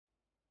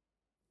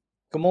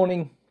Good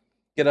morning,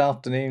 good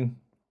afternoon,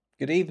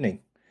 good evening.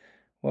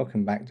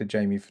 Welcome back to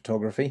Jamie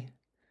Photography.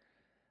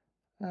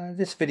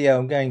 This video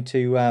I'm going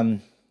to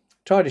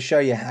try to show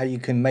you how you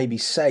can maybe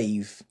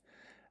save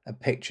a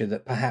picture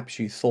that perhaps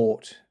you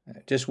thought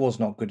just was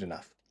not good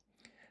enough.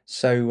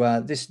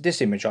 So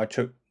this image I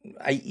took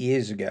 8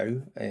 years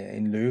ago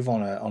in Louvre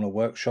on a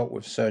workshop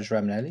with Serge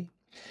Raminelli,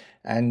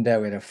 and we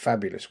had a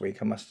fabulous week,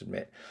 I must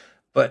admit.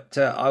 But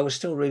I was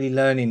still really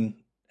learning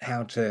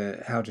how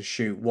to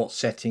shoot, what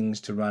settings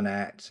to run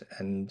at,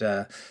 and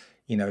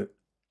you know,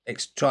 a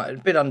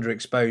bit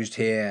underexposed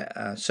here.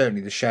 Certainly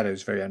the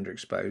shadow's very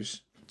underexposed.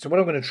 So what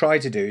I'm going to try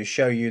to do is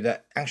show you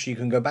that actually you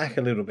can go back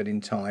a little bit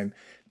in time,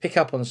 pick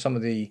up on some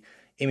of the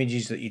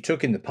images that you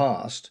took in the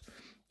past,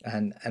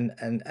 and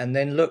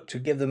then look to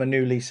give them a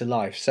new lease of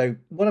life. So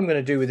what I'm going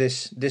to do with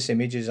this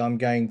image is I'm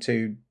going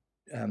to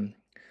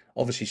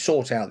obviously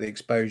sort out the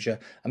exposure.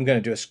 I'm going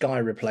to do a sky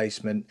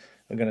replacement.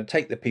 I'm going to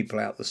take the people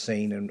out the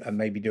scene and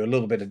maybe do a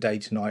little bit of day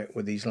to night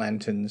with these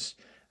lanterns,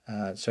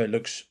 so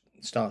it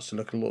starts to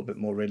look a little bit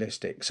more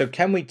realistic. So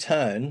can we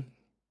turn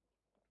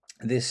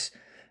this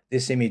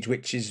image,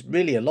 which is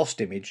really a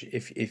lost image,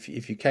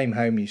 if you came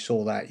home, you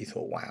saw that, you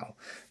thought, wow,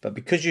 but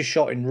because you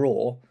shot in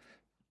RAW,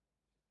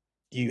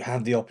 you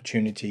have the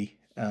opportunity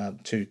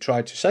to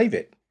try to save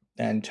it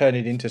and turn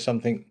it into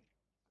something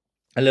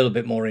a little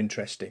bit more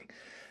interesting.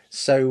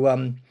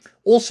 So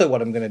also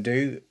what I'm going to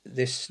do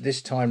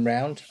this time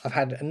round, I've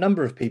had a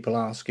number of people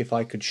ask if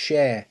I could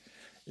share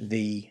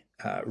the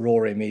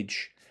raw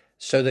image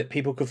so that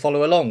people could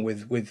follow along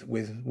with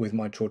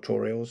my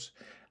tutorials.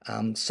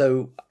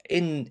 So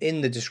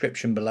in the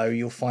description below,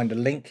 you'll find a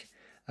link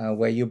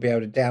where you'll be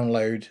able to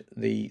download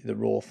the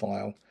raw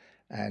file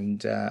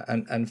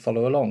and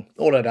follow along.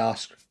 All I'd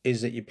ask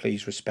is that you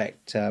please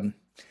respect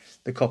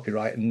the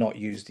copyright and not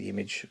use the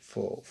image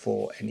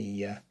for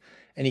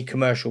any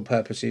commercial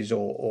purposes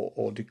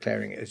or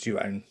declaring it as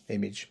your own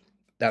image.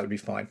 That would be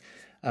fine.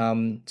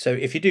 So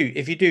if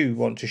you do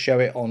want to show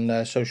it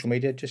on social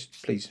media,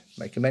 just please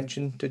make a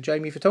mention to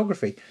Jamie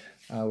Photography.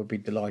 I would be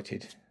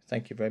delighted.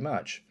 Thank you very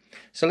much.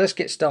 So let's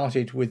get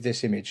started with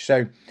this image.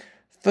 So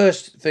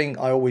first thing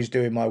I always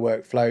do in my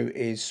workflow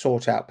is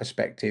sort out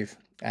perspective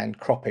and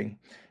cropping,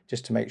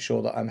 just to make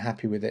sure that I'm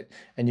happy with it.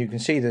 And you can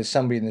see there's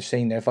somebody in the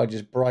scene there. If I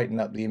just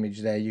brighten up the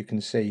image there, you can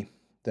see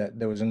that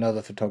there was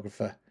another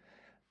photographer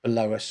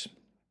below us.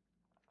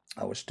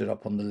 I was stood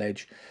up on the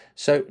ledge.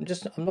 So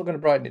I'm not going to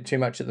brighten it too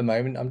much at the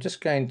moment. I'm just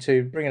going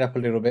to bring it up a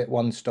little bit,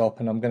 one stop,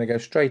 and I'm going to go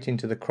straight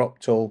into the crop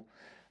tool.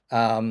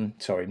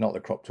 Sorry, not the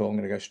crop tool. I'm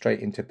going to go straight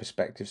into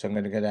perspective. So I'm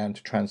going to go down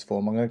to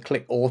transform. I'm going to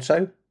click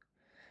auto,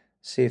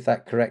 see if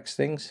that corrects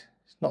things.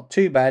 It's not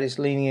too bad. It's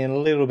leaning in a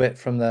little bit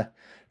from the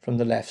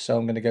left. So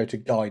I'm going to go to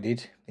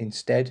guided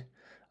instead.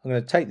 I'm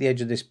going to take the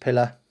edge of this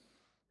pillar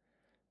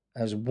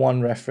as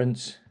one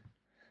reference.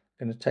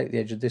 I'm going to take the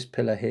edge of this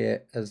pillar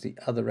here as the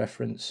other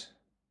reference.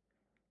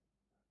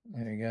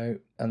 There we go,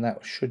 and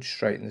that should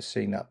straighten the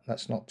scene up.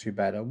 That's not too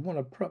bad. I want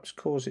to perhaps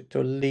cause it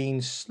to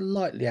lean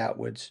slightly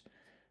outwards,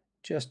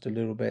 just a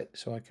little bit,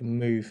 so I can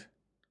move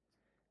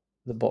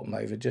the bottom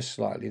over just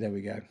slightly. There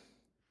we go.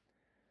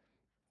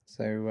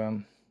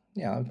 So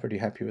yeah, I'm pretty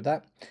happy with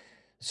that.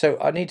 So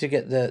I need to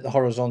get the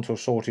horizontal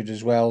sorted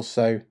as well.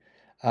 So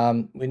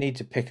we need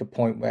to pick a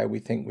point where we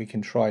think we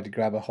can try to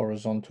grab a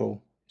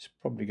horizontal. It's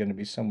probably going to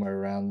be somewhere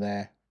around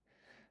there.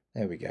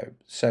 There we go.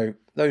 So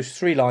those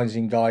three lines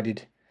in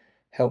guided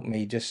help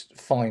me just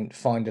find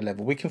a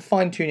level. We can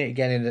fine tune it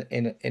again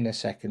in a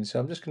second. So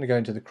I'm just going to go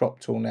into the crop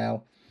tool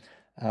now,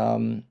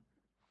 and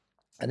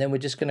then we're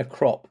just going to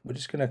crop. We're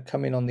just going to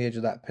come in on the edge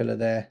of that pillar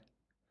there.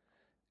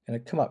 Going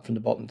to come up from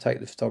the bottom, take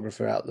the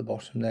photographer out the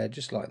bottom there,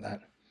 just like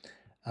that,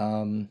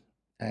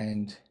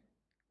 and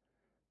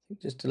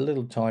just a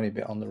little tiny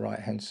bit on the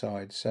right hand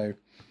side. So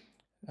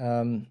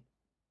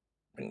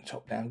bring the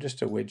top down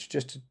just a widge,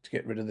 just to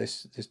get rid of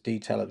this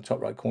detail at the top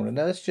right corner.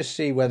 Now let's just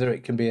see whether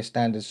it can be a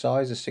standard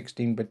size, a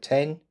 16 by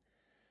 10.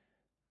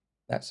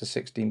 That's a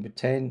 16 by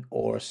 10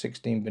 or a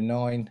 16 by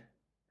 9.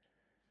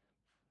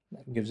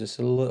 That gives us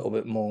a little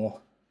bit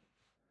more.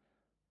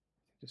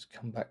 Just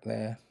come back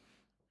there.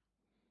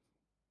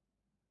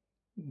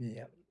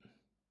 Yeah,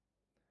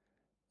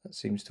 that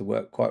seems to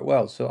work quite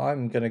well. So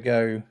I'm going to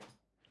go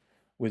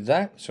with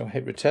that. So I'll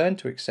hit return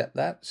to accept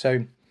that.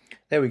 So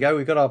there we go.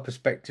 We've got our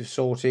perspective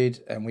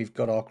sorted and we've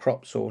got our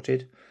crop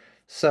sorted.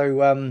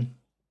 So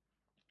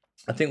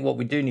I think what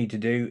we do need to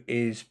do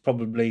is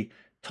probably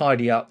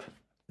tidy up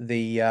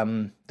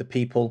the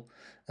people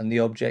and the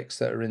objects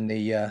that are in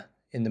the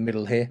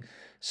middle here.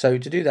 So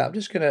to do that, I'm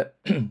just going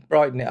to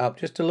brighten it up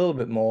just a little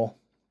bit more,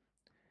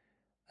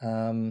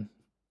 and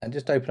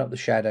just open up the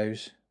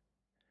shadows.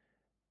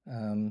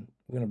 I'm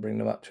going to bring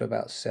them up to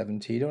about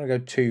 70. You don't want to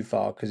go too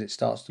far because it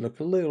starts to look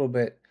a little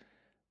bit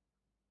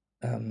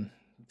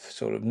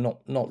sort of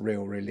not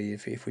real really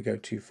if we go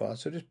too far.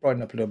 So just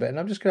brighten up a little bit, and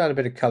I'm just going to add a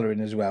bit of color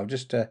in as well,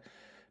 just to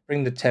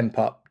bring the temp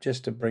up,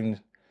 just to bring,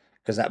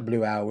 because that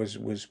blue hour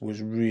was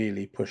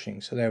really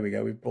pushing. So there we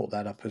go, we've brought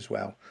that up as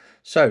well.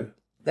 So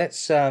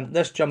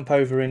let's jump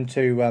over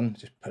into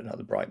just putting up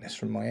the brightness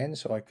from my end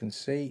so I can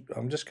see.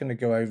 I'm just going to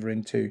go over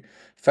into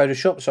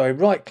Photoshop. So I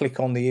right click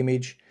on the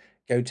image,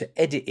 go to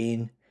edit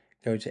in,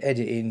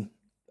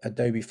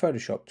 Adobe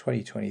Photoshop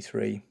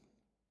 2023.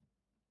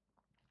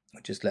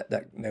 Just let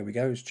that, there we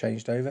go, it's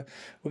changed over.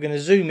 We're going to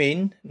zoom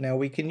in. Now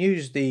we can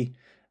use the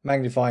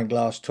magnifying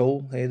glass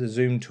tool here, the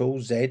zoom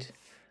tool, Z,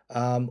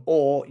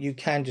 or you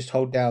can just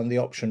hold down the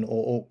Option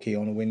or Alt key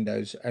on a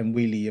Windows and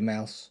wheelie your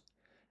mouse,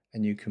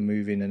 and you can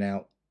move in and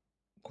out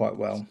quite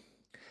well.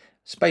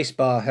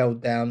 Spacebar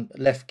held down,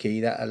 left key,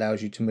 that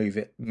allows you to move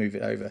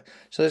it over.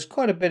 So there's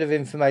quite a bit of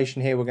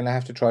information here we're going to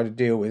have to try to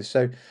deal with.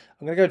 So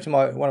I'm going to go to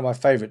one of my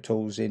favorite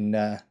tools in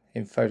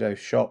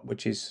Photoshop,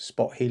 which is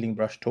Spot Healing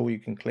Brush tool. You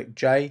can click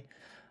J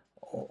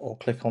or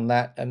click on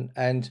that, and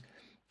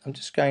I'm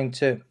just going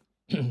to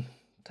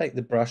take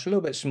the brush a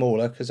little bit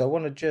smaller because I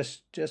want to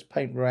just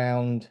paint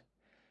round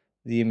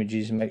the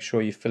images and make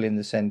sure you fill in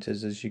the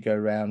centers as you go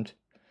around.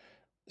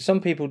 Some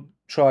people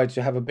try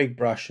to have a big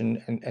brush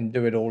and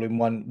do it all in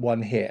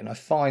one hit, and I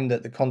find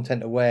that the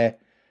content aware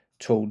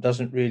tool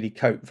doesn't really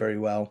cope very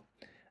well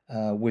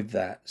with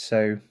that.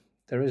 So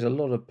there is a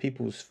lot of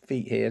people's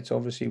feet here. It's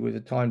obviously with the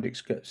timed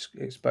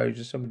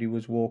exposure, somebody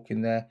was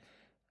walking there.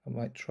 I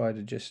might try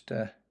to just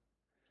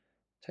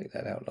take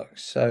that out like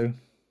so.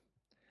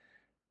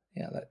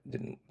 Yeah, that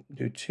didn't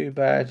do too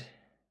bad.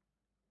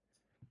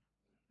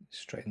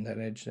 Straighten that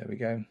edge, there we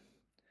go.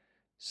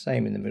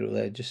 Same in the middle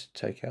there, just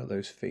take out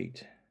those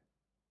feet.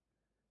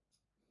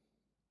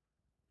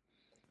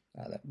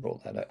 That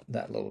brought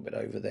that little bit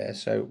over there.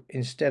 So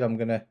instead I'm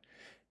going to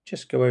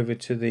just go over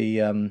to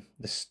the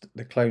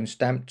clone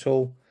stamp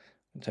tool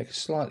and take a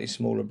slightly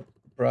smaller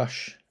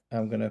brush.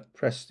 I'm going to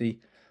press the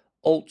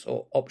Alt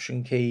or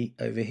Option key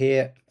over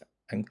here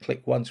and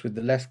click once with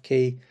the left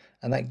key,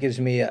 and that gives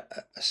me a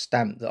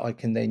stamp that I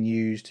can then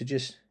use to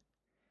just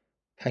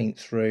paint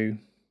through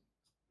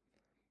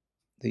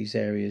these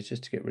areas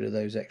just to get rid of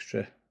those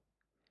extra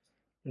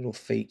little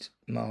feet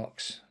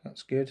marks.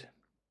 That's good.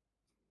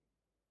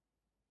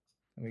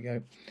 There we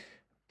go.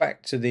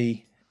 Back to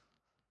the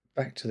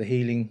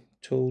healing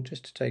tool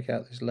just to take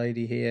out this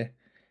lady here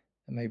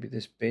and maybe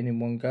this bin in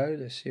one go.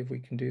 Let's see if we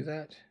can do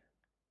that.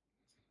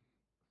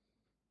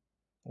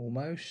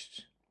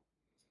 Almost.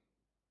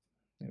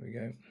 There we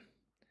go.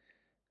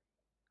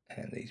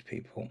 And these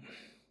people.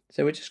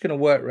 So we're just going to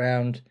work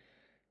around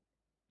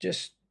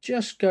just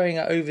going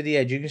over the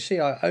edge. You can see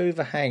I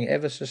overhang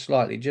ever so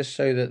slightly just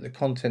so that the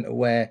content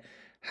aware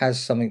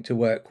has something to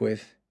work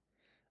with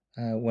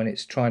when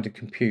it's trying to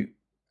compute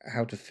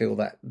how to fill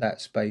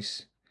that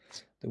space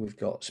that we've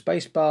got.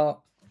 Spacebar,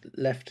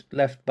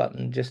 left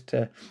button just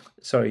to,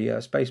 sorry,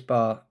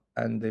 spacebar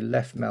and the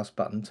left mouse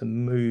button to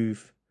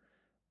move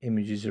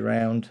images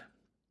around,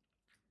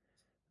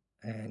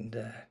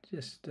 and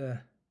just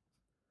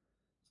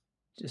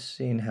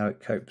seeing how it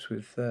copes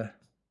with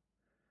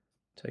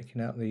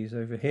taking out these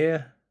over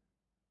here.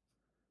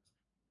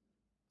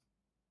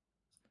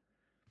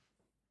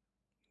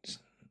 It's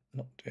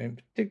not doing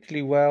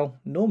particularly well.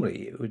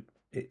 Normally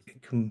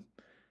it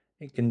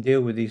can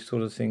deal with these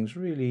sort of things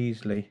really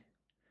easily,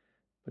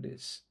 but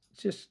it's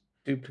just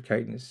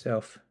duplicating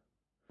itself.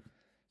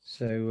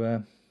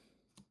 So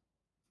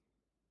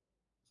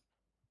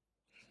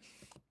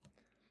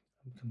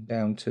come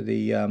down to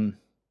the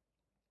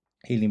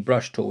healing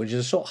brush tool, which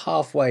is sort of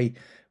halfway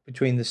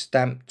between the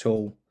stamp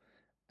tool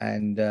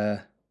and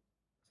the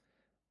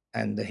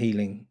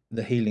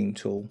healing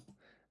tool.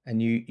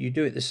 And you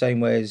do it the same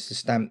way as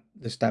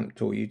the stamp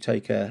tool. You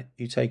take an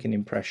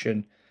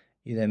impression,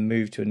 you then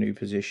move to a new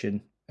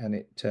position, and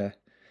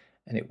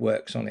it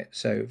works on it.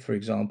 So for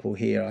example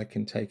here I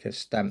can take a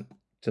stamp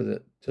to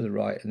the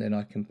right, and then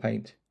I can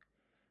paint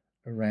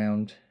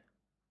around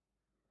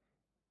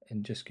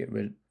and just get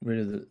rid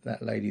of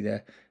that lady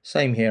there.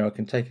 Same here, I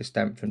can take a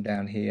stamp from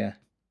down here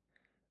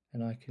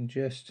and I can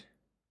just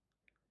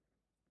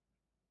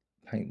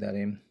paint that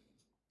in.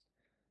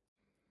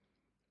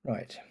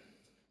 Right.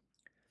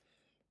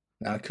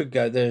 Now I could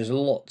go, there's a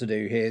lot to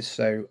do here,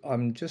 so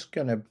I'm just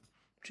gonna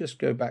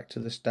go back to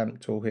the stamp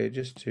tool here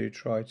just to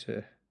try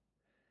to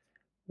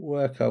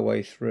work our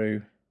way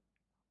through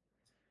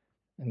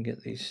and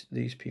get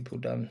these people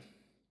done.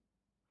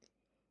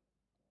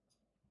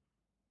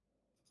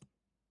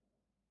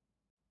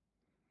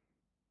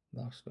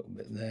 Last little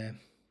bit there,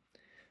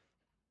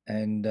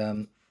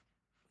 and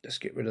just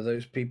get rid of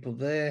those people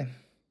there.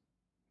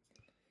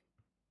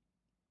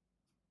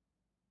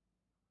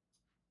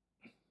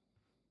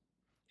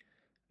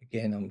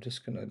 Again, I'm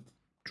just going to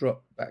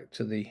drop back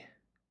to the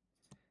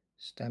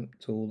stamp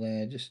tool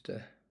there just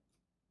to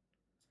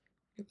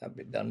get that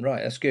bit done.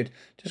 Right, that's good.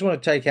 Just want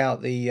to take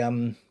out the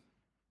eye,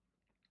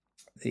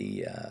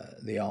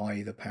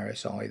 the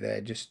Paris eye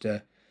there, just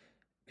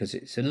because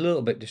it's a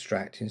little bit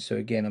distracting. So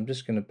again, I'm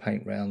just going to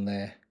paint around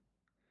there.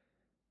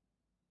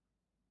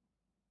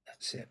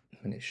 That's it,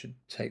 and it should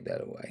take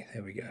that away.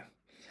 There we go.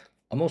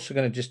 I'm also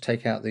going to just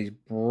take out these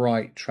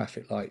bright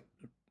traffic light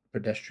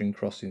pedestrian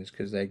crossings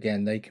because they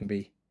can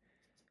be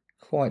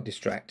quite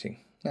distracting.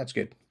 That's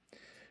good.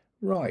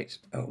 Right,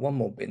 oh, one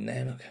more bin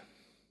there, look.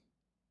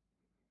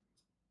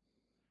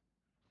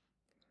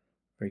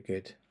 Very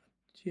good.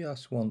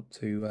 Just want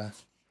to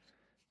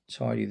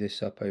tidy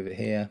this up over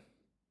here.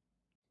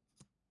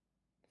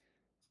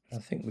 I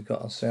think we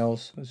got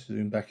ourselves, let's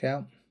zoom back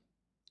out.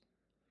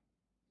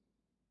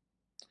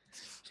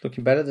 It's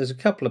looking better. There's a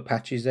couple of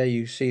patches there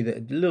you see that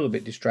are a little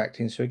bit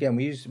distracting. So again,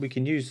 we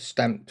can use the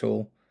stamp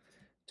tool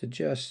to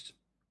just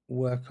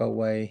work our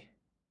way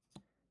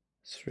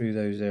through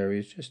those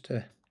areas just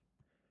to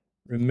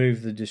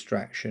remove the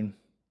distraction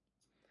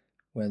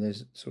where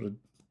there's sort of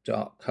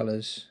dark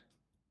colours.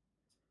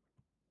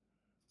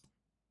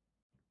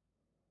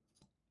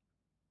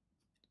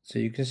 So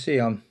you can see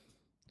I'm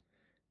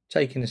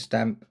taking a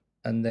stamp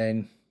and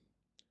then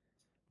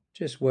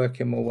just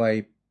working my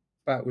way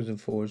backwards and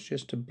forwards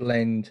just to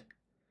blend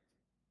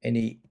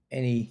any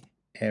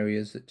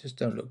areas that just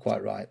don't look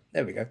quite right.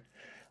 There we go.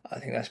 I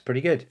think that's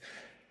pretty good.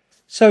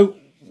 So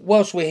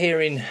whilst we're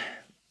here in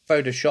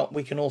Photoshop,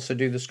 we can also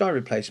do the sky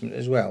replacement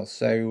as well.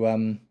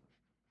 So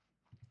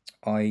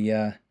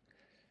I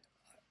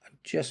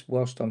just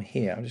whilst I'm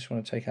here, I just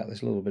want to take out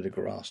this little bit of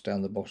grass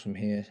down the bottom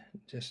here,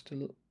 just a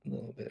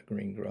little bit of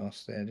green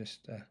grass there.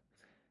 Just there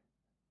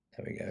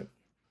we go.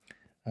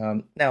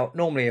 Now,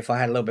 normally, if I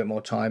had a little bit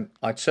more time,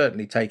 I'd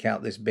certainly take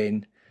out this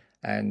bin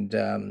and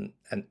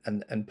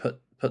put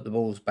the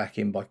balls back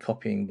in by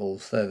copying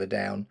balls further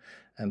down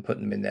and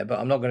putting them in there. But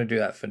I'm not going to do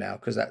that for now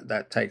because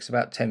that takes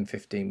about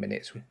 10-15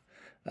 minutes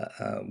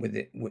with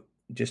it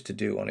just to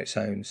do on its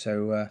own.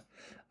 So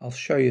I'll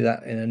show you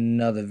that in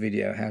another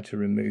video, how to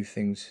remove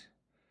things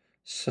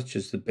such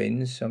as the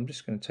bins. So I'm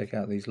just going to take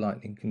out these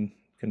lightning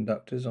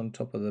conductors on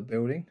top of the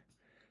building.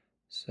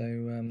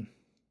 So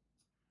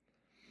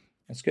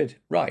that's good.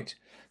 Right,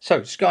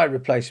 so sky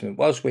replacement.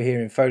 Whilst we're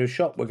here in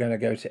Photoshop, we're going to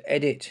go to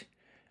Edit.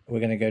 We're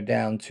going to go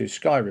down to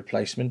Sky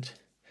Replacement.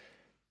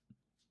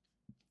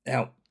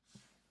 Now,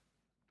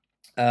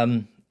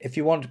 if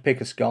you want to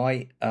pick a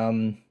sky,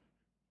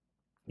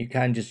 you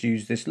can just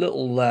use this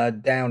little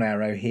down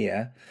arrow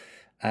here,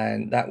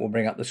 and that will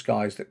bring up the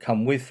skies that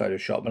come with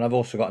Photoshop. And I've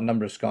also got a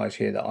number of skies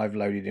here that I've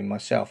loaded in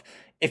myself.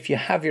 If you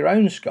have your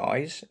own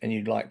skies and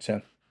you'd like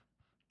to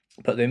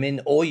put them in,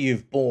 or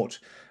you've bought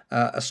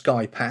a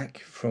sky pack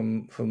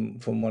from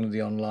one of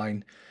the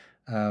online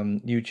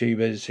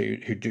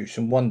YouTubers who do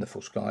some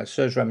wonderful skies.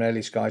 Serge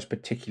Ramonelli skies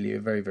particularly are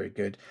very, very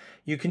good.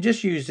 You can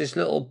just use this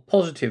little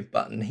positive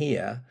button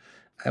here,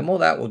 and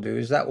what that will do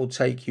is that will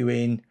take you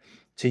in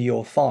to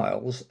your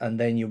files, and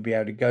then you'll be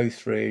able to go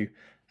through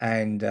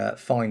and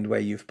find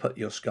where you've put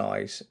your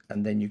skies,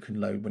 and then you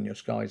can load when your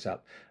sky's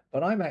up.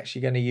 But I'm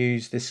actually going to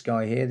use this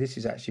sky here. This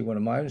is actually one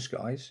of my own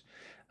skies,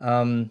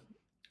 and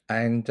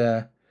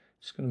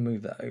just going to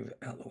move that over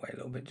out of the way a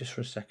little bit just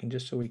for a second,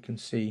 just so we can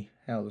see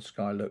how the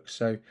sky looks.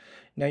 So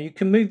now you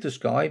can move the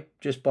sky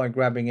just by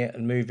grabbing it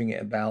and moving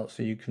it about,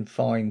 so you can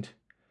find,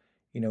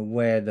 you know,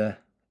 where the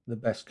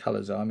best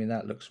colors are. I mean,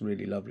 that looks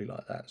really lovely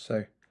like that.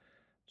 So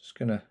just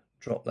going to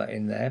drop that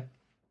in there.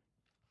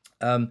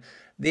 The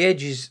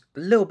edge is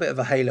a little bit of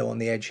a halo on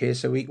the edge here,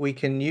 so we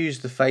can use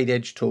the fade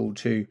edge tool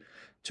to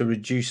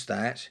reduce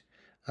that.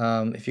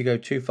 If you go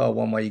too far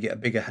one way, you get a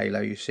bigger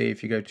halo, you see.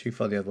 If you go too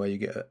far the other way, you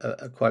get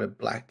quite a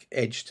black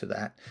edge to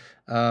that.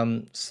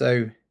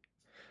 So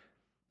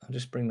I'll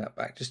just bring that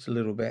back just a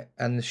little bit.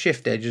 And the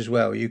shift edge as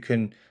well, you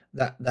can,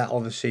 that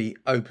obviously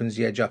opens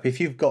the edge up. If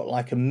you've got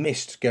like a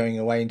mist going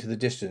away into the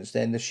distance,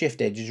 then the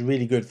shift edge is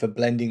really good for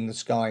blending the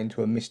sky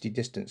into a misty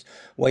distance.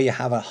 Where you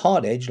have a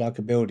hard edge like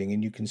a building,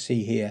 and you can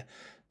see here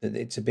that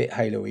it's a bit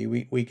halo-y,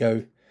 we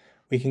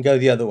can go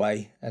the other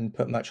way and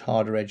put much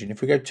harder edge in.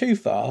 If we go too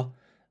far,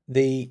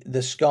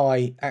 the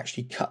sky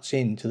actually cuts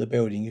into the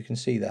building. You can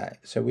see that.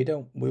 So we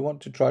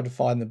want to try to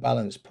find the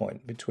balance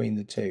point between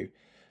the two.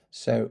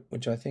 So,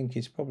 which I think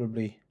is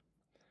probably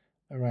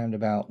around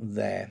about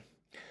there.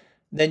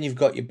 Then you've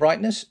got your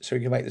brightness, so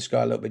you can make the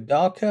sky a little bit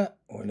darker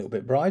or a little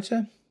bit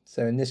brighter.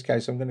 So in this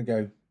case, I'm going to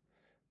go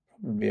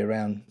probably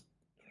around,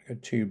 go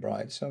too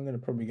bright, so I'm going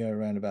to probably go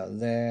around about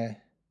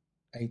there,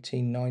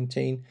 18,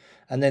 19.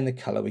 And then the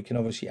color, we can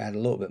obviously add a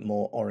little bit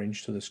more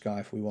orange to the sky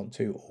if we want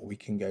to, or we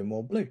can go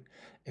more blue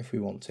if we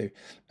want to.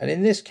 And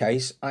in this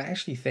case, I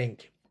actually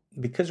think,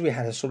 because we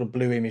had a sort of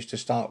blue image to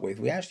start with,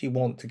 we actually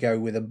want to go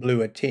with a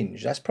bluer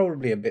tinge. That's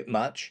probably a bit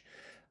much.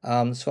 So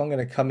I'm going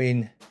to come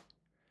in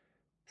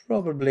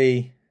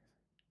probably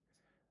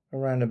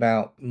around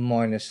about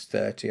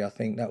 -30. I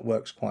think that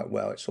works quite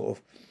well. It's sort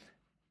of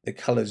the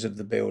colors of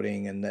the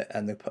building and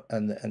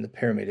the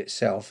pyramid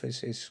itself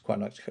is quite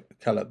a nice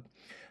color.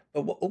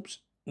 But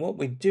what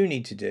we do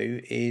need to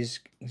do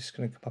is, I'm just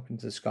going to come up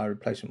into the sky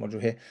replacement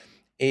module here,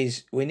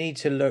 is we need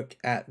to look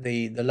at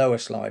the lower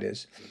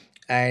sliders.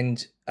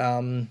 And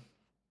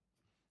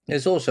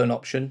there's also an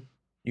option,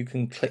 you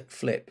can click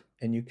flip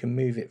and you can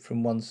move it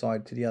from one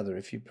side to the other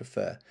if you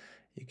prefer.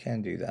 You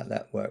can do that.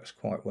 That works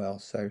quite well.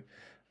 So I'm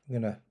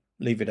going to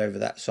leave it over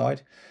that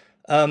side.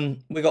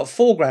 We've got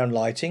foreground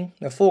lighting.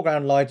 Now,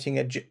 foreground lighting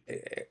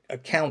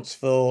accounts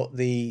for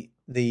the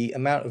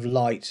amount of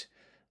light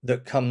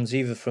that comes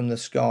either from the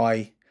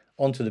sky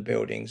onto the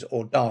buildings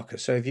or darker.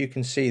 So if you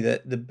can see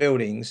that the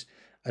buildings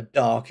are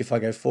dark, if I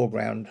go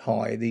foreground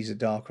high, these are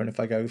darker, and if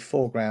I go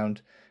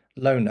foreground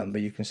low number,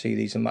 you can see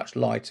these are much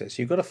lighter.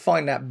 So you've got to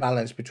find that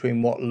balance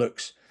between what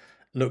looks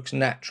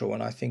natural,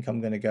 and I think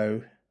I'm going to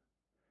go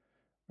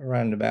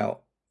around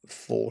about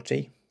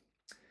 40.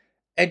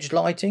 Edge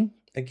lighting,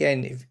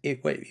 again, if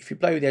you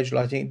play with the edge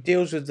lighting, it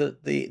deals with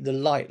the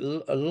light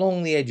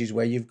along the edges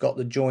where you've got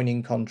the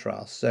joining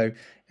contrast. So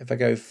if I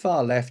go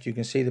far left, you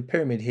can see the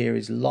pyramid here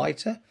is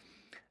lighter,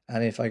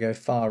 and if I go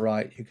far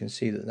right, you can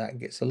see that that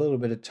gets a little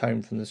bit of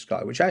tone from the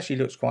sky, which actually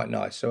looks quite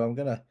nice. So I'm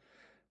going to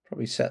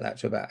probably set that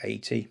to about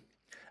 80.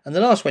 And the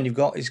last one you've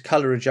got is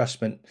color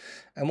adjustment.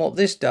 And what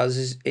this does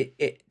is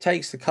it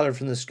takes the color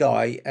from the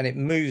sky and it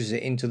moves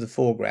it into the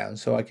foreground.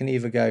 So I can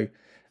either go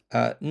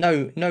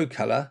no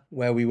color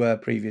where we were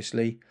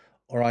previously,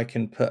 or I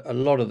can put a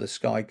lot of the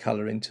sky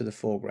color into the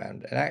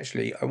foreground. And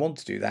actually I want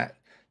to do that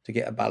to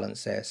get a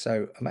balance there.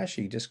 So I'm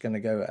actually just going to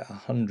go at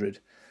 100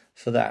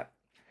 for that.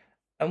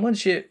 And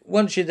once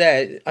you're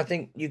there, I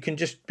think you can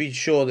just be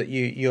sure that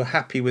you're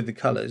happy with the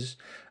colors.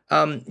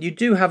 You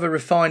do have a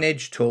refine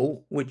edge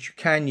tool which you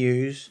can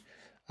use.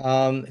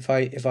 If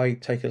I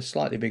take a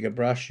slightly bigger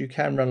brush, you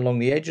can run along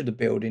the edge of the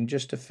building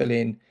just to fill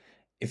in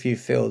if you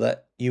feel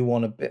that you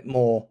want a bit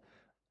more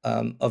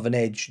of an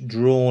edge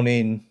drawn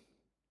in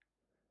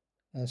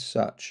as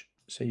such.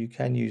 So you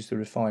can use the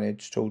refine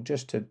edge tool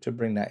just to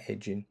bring that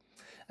edge in.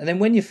 And then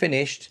when you're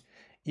finished,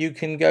 you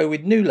can go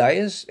with new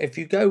layers. If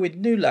you go with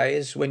new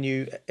layers when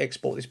you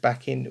export this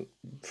back in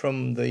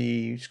from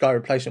the sky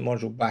replacement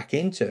module back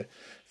into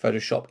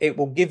Photoshop, it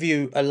will give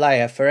you a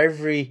layer for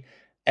every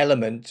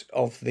element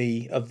of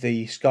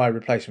the sky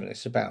replacement.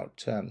 It's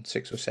about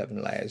 6 or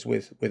 7 layers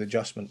with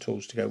adjustment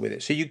tools to go with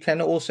it. So you can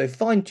also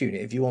fine tune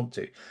it if you want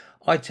to.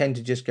 I tend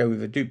to just go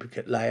with a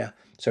duplicate layer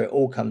so it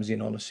all comes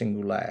in on a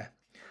single layer.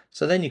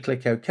 So then you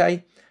click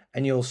OK,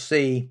 and you'll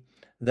see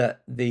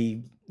that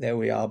there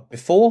we are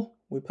before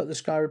we put the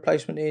sky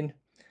replacement in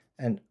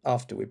and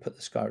after we put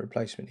the sky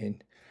replacement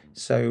in.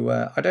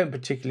 So I don't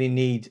particularly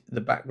need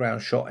the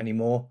background shot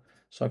anymore,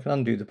 so I can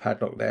undo the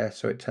padlock there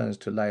so it turns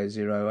to layer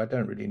 0. I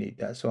don't really need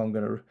that, so I'm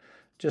going to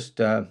just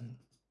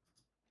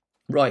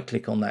right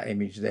click on that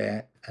image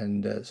there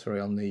and sorry,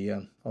 on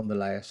the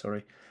layer,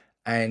 sorry,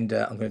 and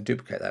I'm going to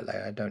duplicate that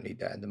layer. I don't need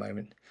that at the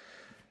moment.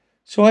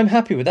 So I'm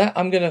happy with that.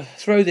 I'm going to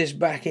throw this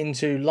back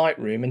into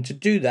Lightroom, and to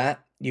do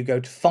that you go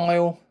to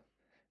File,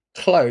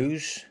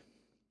 Close,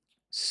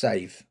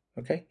 Save.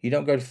 Okay, you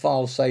don't go to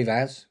File, Save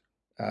As,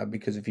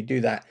 because if you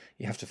do that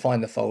you have to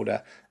find the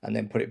folder and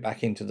then put it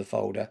back into the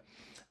folder,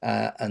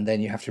 and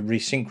then you have to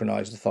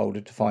resynchronize the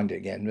folder to find it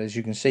again. As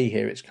you can see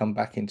here, it's come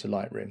back into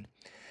Lightroom.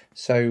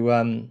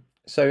 So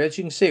so as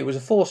you can see, it was a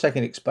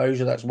 4-second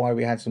exposure. That's why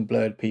we had some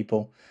blurred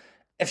people.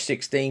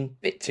 F16,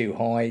 bit too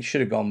high,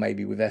 should have gone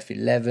maybe with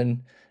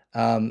F11,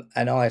 and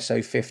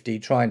ISO 50,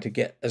 trying to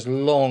get as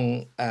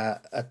long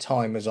a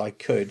time as I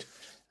could,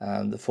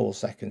 the 4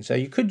 seconds. So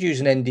you could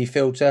use an ND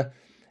filter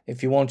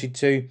if you wanted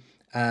to,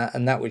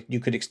 and that would, you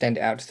could extend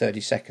it out to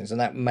 30 seconds,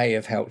 and that may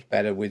have helped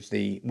better with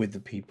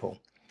the people.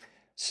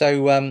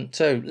 So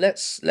so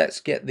let's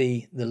get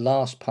the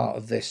last part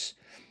of this,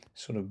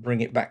 sort of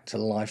bring it back to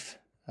life,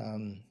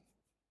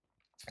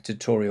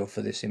 tutorial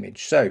for this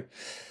image. So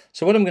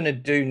what I'm going to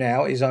do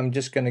now is I'm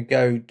just going to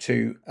go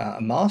to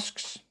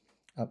masks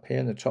up here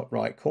in the top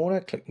right corner,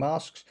 click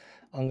masks.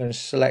 I'm going to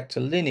select a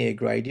linear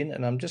gradient,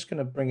 and I'm just going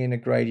to bring in a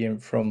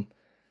gradient from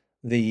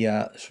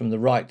the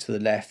right to the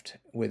left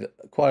with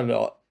quite a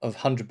lot of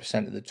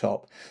 100% at the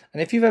top.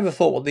 And if you've ever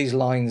thought what these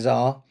lines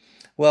are,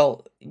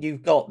 well,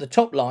 you've got the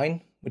top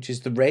line, which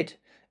is the red,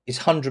 is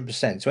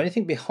 100%. So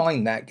anything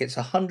behind that gets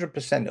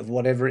 100% of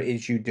whatever it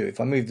is you do. If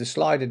I move the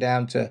slider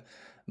down to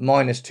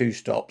 -2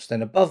 stops,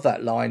 then above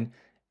that line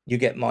you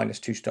get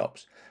 -2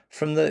 stops.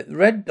 From the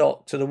red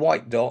dot to the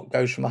white dot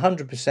goes from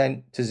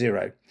 100% to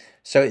 0.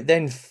 So it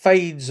then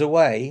fades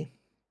away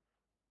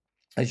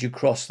as you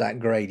cross that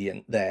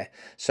gradient there.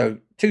 So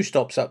 2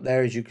 stops up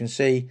there, as you can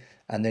see,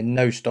 and then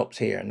no stops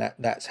here, and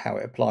that's how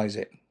it applies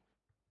it.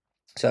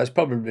 So it's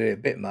probably a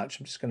bit much.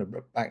 I'm just going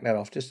to back that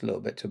off just a little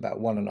bit to about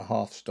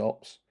 1.5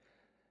 stops.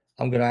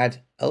 I'm going to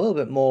add a little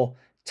bit more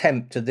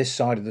temp to this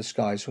side of the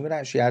sky. So I'm going to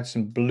actually add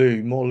some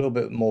blue, a little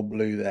bit more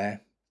blue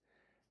there.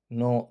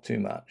 Not too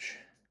much.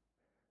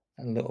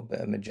 And a little bit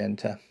of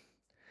magenta.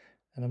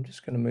 And I'm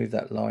just going to move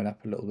that line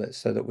up a little bit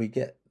so that we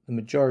get the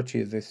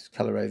majority of this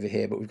color over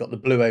here, but we've got the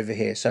blue over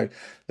here. So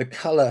the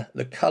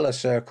color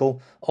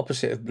circle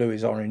opposite of blue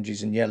is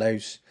oranges and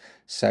yellows.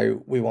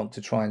 So we want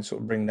to try and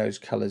sort of bring those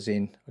colors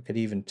in. I could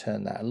even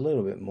turn that a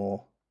little bit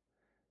more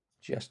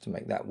just to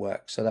make that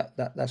work. So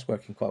that's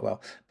working quite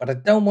well. But I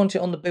don't want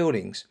it on the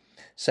buildings.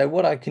 So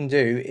what I can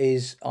do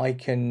is I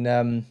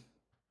can,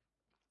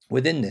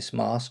 within this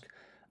mask,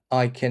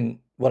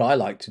 what I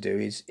like to do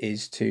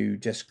is to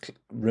just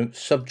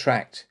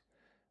subtract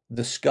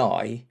the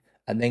sky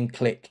and then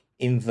click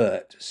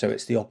invert, so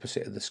it's the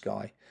opposite of the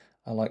sky.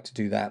 I like to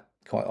do that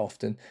quite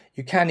often.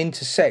 You can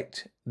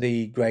intersect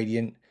the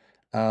gradient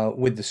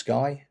with the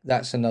sky.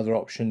 That's another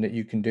option that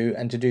you can do.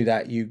 And to do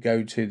that, you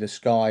go to the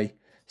sky,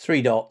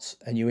 3 dots,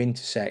 and you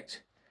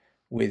intersect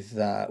with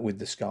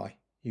the sky.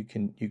 You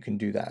can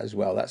do that as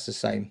well. That's the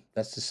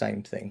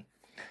same thing.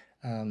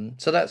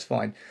 So that's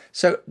fine.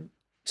 So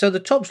the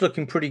top's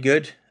looking pretty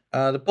good.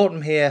 The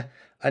bottom here,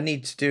 I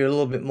need to do a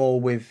little bit more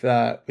with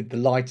the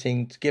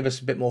lighting to give us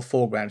a bit more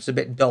foreground. It's a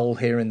bit dull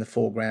here in the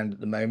foreground at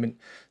the moment.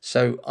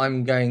 So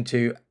I'm going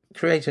to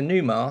create a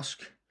new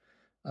mask.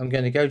 I'm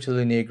going to go to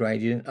linear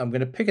gradient. I'm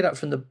going to pick it up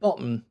from the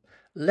bottom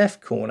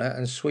left corner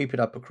and sweep it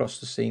up across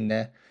the scene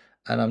there.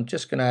 And I'm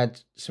just going to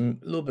add a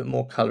little bit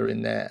more color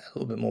in there, a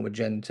little bit more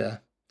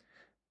magenta,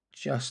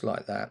 just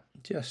like that,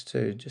 just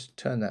to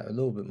turn that a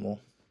little bit more.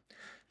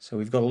 So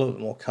we've got a little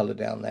bit more color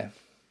down there.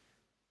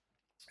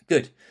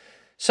 Good.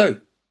 So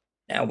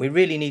now we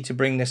really need to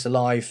bring this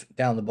alive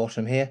down the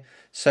bottom here.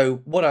 So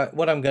what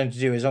I'm going to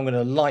do is I'm going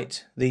to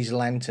light these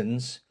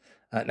lanterns.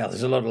 Now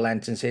there's a lot of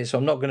lanterns here, so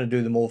I'm not going to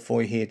do them all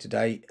for you here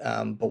today.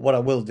 But what I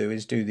will do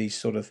is do these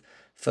sort of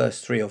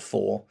first 3 or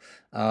 4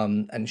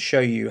 and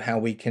show you how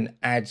we can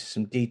add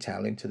some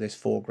detail into this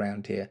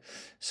foreground here.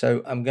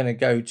 So I'm going to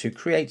go to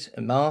create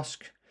a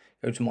mask,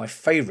 go to my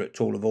favorite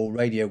tool of all,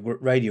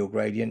 radial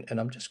gradient, and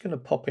I'm just going to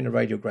pop in a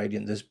radial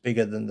gradient that's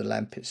bigger than the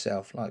lamp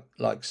itself,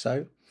 like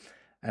so.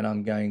 And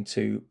I'm going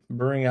to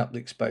bring up the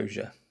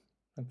exposure.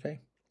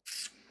 Okay,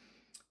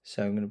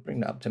 so I'm going to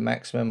bring that up to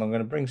maximum. I'm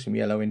going to bring some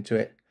yellow into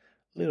it,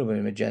 a little bit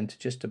of magenta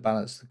just to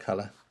balance the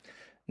color.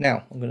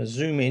 Now I'm going to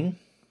zoom in.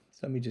 So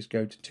let me just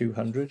go to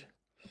 200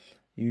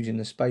 using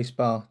the space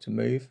bar to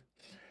move.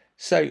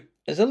 So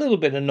there's a little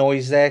bit of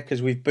noise there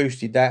because we've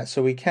boosted that,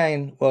 so we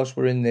can, whilst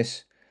we're in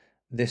this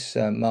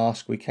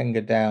mask, we can go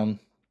down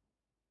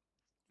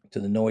to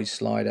the noise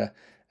slider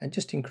and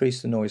just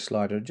increase the noise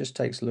slider. It just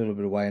takes a little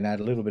bit away and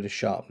add a little bit of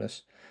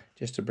sharpness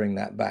just to bring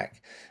that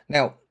back.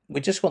 Now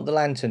we just want the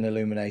lantern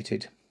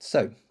illuminated,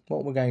 so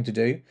what we're going to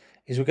do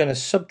is we're going to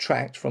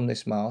subtract from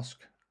this mask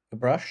a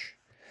brush,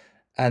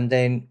 and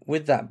then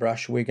with that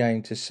brush we're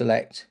going to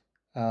select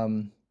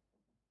in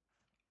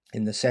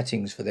the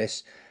settings for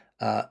this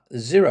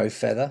 0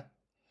 feather,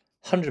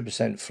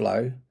 100%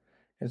 flow.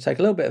 Going to take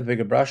a little bit of a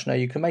bigger brush. Now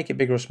you can make it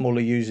bigger or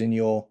smaller using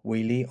your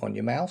wheelie on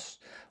your mouse,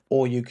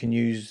 or you can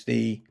use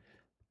the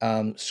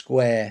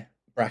square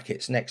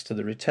brackets next to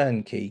the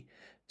return key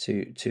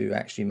to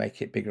actually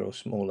make it bigger or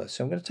smaller.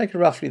 So I'm going to take it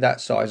roughly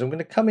that size. I'm going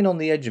to come in on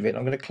the edge of it.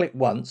 I'm going to click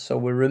once, so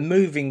we're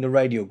removing the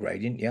radial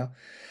gradient, yeah.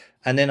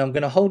 And then I'm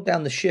going to hold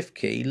down the shift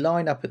key,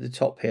 line up at the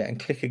top here, and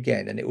click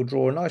again, and it will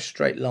draw a nice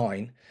straight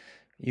line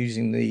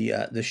using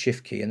the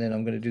shift key. And then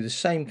I'm going to do the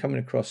same coming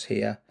across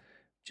here.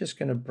 Just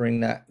going to bring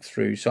that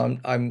through. So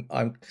I'm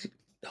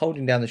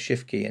holding down the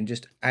shift key and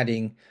just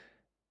adding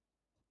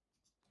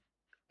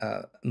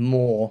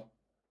more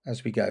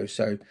as we go.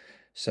 So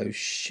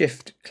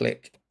shift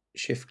click,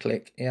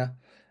 yeah.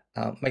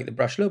 Make the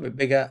brush a little bit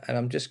bigger, and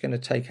I'm just going to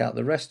take out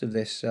the rest of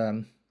this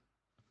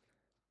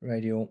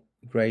radial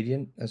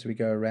gradient as we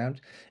go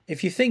around.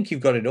 If you think you've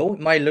got it all, it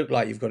may look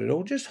like you've got it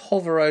all, just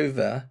hover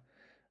over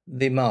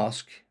the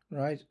mask,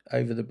 right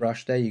over the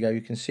brush. There you go. You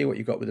can see what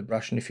you've got with the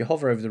brush, and if you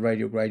hover over the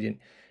radial gradient,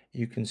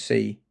 you can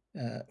see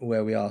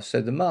where we are.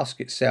 So the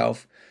mask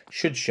itself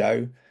should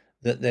show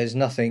that there's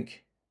nothing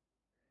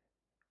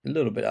a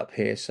little bit up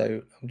here.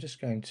 So I'm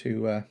just going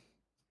to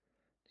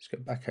just go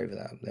back over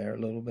that up there a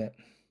little bit.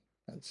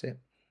 That's it.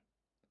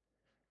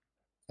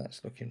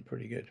 That's looking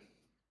pretty good.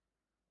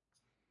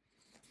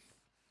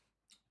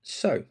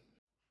 So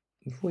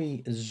if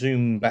we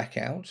zoom back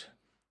out,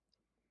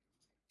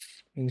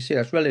 you can see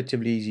that's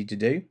relatively easy to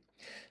do.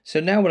 So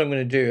now what I'm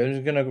going to do is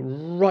I'm going to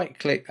right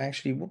click.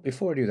 Actually,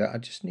 before I do that, I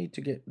just need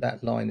to get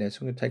that line there. So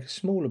I'm going to take a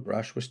smaller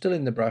brush. We're still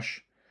in the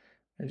brush.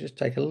 And just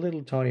take a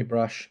little tiny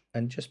brush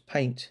and just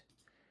paint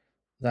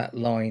that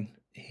line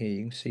here.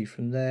 You can see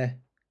from there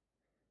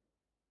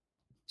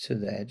to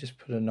there. Just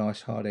put a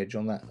nice hard edge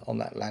on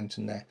that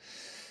lantern there.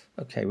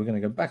 Okay, we're going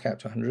to go back out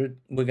to 100.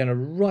 We're going to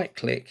right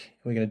click.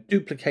 We're going to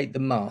duplicate the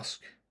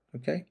mask.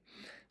 Okay,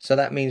 so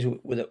that means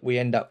that we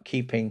end up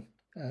keeping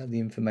the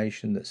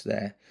information that's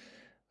there.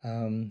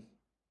 And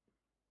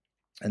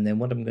then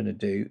what I'm going to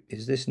do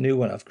is this new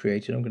one I've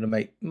created, I'm going to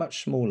make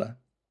much smaller.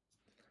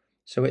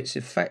 So it's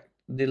in fact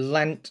the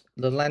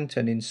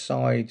lantern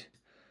inside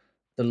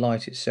the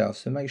light itself.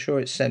 So make sure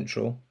it's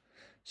central.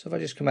 So if I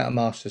just come out of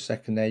master a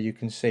second there, you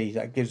can see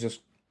that gives us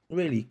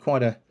really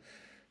quite a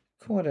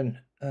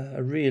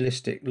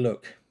realistic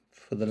look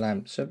for the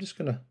lamp. So I'm just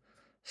going to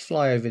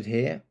fly over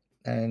here,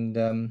 and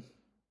I'm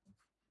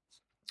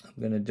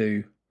going to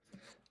do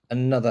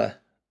another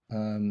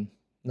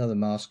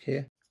mask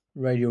here.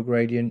 Radial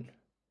gradient.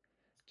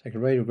 Take a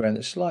radial gradient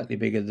that's slightly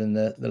bigger than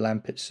the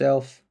lamp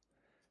itself.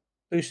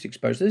 Boost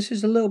exposure. This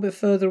is a little bit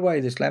further away,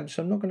 this lamp,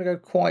 so I'm not going to go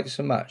quite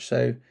so much.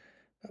 So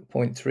at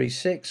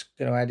 0.36,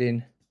 going to add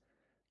in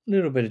a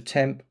little bit of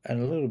temp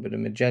and a little bit of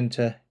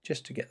magenta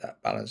just to get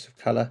that balance of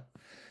color.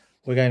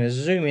 We're going to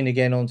zoom in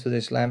again onto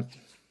this lamp.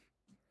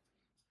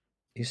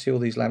 You see all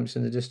these lamps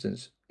in the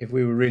distance. If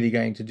we were really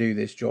going to do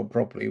this job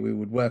properly, we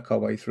would work our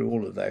way through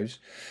all of those.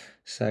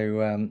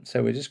 So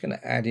we're just going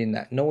to add in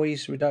that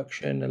noise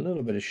reduction, a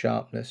little bit of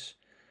sharpness.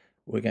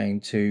 We're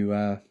going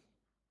to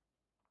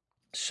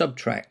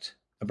subtract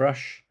a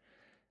brush,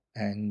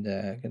 and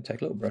going to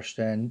take a little brush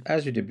there, and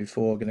as we did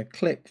before, going to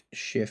click,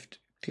 shift,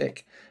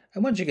 click,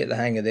 and once you get the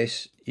hang of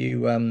this,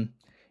 you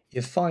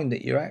find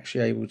that you're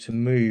actually able to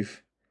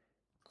move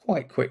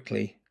quite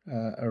quickly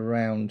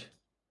around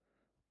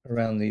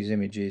these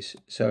images.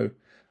 So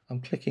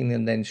I'm clicking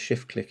and then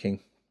shift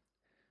clicking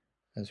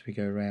as we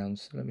go around.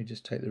 So let me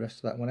just take the rest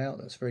of that one out.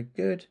 That's very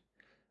good.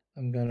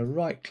 I'm going to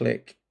right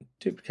click,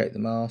 duplicate the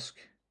mask.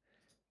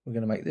 We're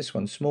going to make this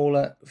one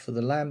smaller for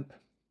the lamp,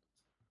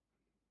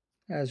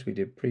 as we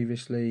did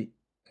previously.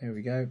 There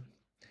we go.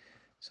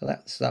 So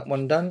that's that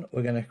one done.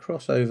 We're going to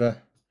cross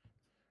over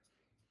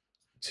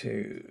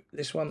to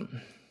this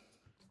one.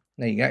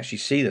 Now you can actually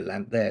see the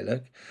lamp there,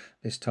 look,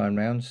 this time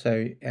round.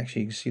 So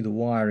actually you can see the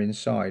wire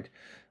inside.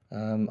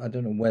 I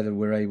don't know whether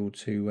we're able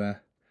to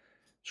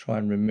try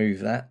and remove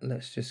that.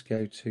 Let's just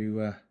go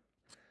to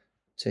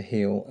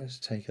heal. Let's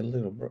take a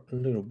little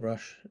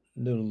brush,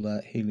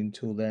 little healing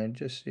tool there, and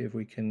just see if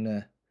we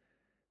can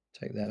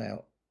take that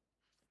out.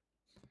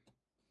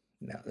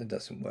 No, that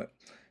doesn't work.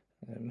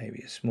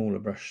 Maybe a smaller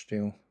brush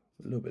still,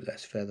 a little bit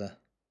less feather.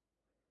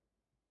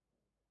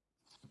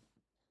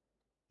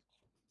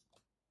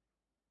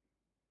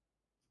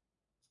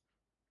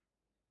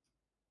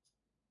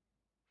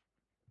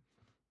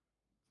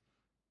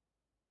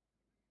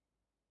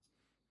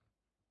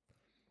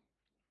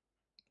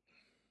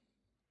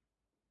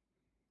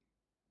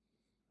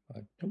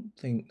 I don't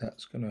think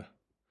that's gonna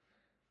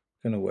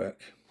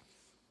work.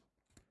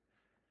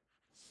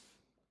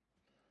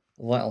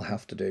 That'll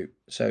have to do.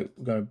 So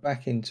we're going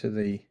back into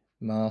the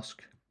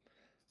mask,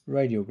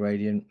 radial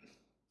gradient.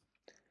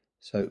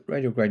 So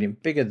radial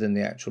gradient bigger than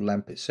the actual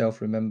lamp itself,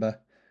 remember.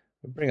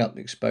 We'll bring up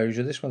the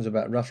exposure. This one's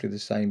about roughly the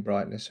same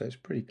brightness, so it's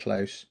pretty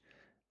close.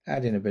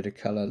 Add in a bit of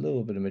colour, a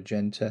little bit of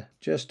magenta,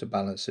 just to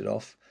balance it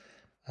off.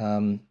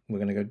 We're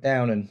going to go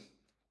down and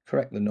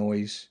correct the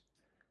noise,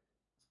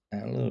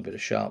 and a little bit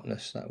of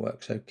sharpness. That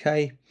works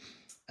okay.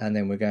 And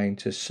then we're going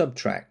to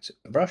subtract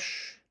a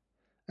brush,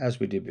 as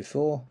we did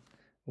before.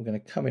 We're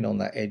going to come in on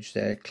that edge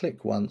there,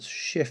 click once,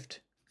 shift,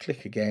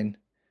 click again,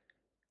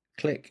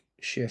 click,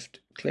 shift,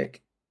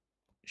 click,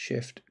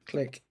 shift,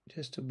 click,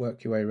 just to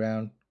work your way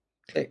around.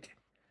 Click,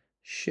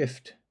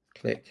 shift,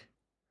 click,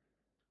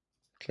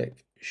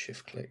 click,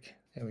 shift, click.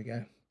 There we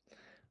go.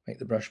 Make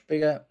the brush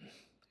bigger.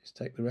 Just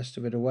take the rest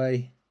of it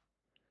away.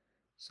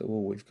 So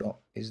all we've got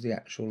is the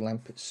actual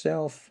lamp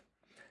itself.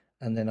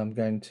 And then I'm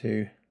going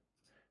to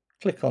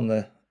click on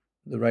the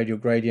radial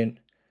gradient,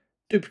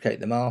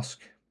 duplicate the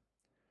mask,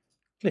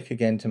 click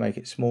again to make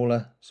it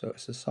smaller so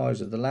it's the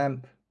size of the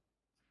lamp.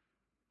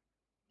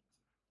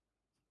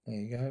 There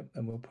you go,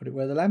 and we'll put it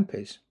where the lamp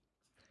is.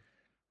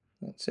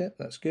 That's it,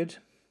 that's good.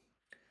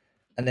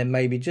 And then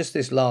maybe just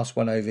this last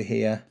one over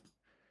here,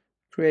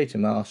 create a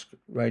mask,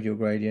 radial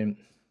gradient.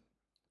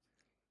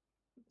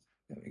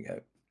 There we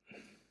go.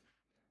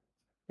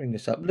 Bring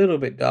this up a little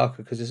bit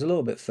darker because it's a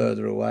little bit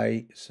further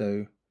away.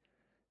 So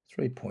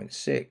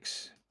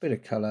 3.6, bit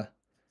of colour,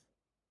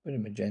 bit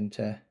of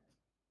magenta,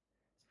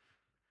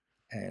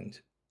 and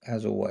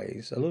as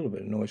always, a little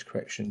bit of noise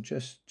correction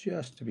just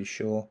to be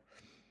sure.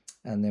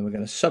 And then we're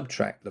going to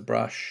subtract the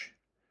brush,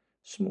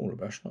 smaller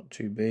brush, not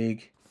too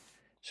big.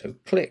 So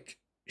click,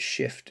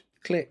 shift,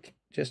 click,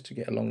 just to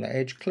get along the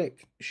edge.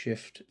 Click,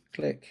 shift,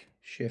 click,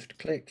 shift,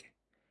 click,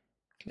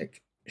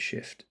 click,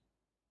 shift,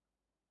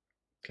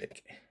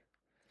 click.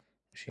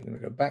 Actually, I'm going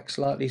to go back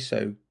slightly,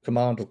 so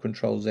Command or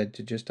Control Z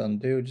to just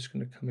undo. I'm just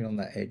going to come in on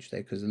that edge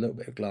there because there's a little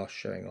bit of glass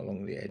showing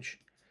along the edge.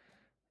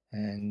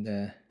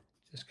 And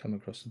just come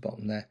across the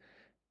bottom there.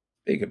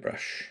 Bigger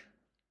brush,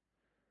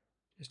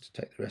 just to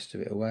take the rest of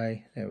it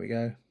away. There we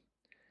go.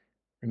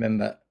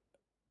 Remember,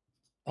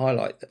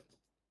 highlight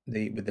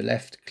with the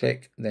left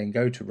click, then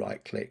go to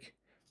right click,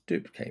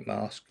 duplicate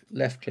mask,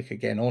 left click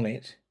again on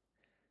it,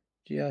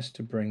 just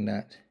to bring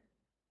that.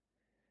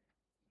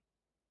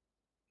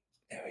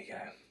 There we go.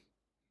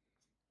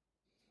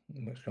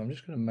 I'm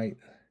just going to make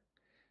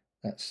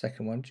that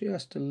second one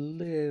just a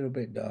little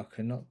bit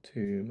darker, not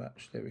too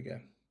much. There we go.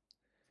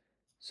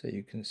 So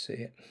you can see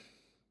it.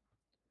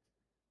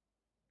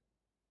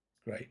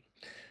 Great.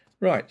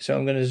 Right, so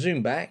I'm going to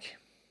zoom back.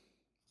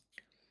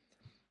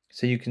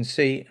 So you can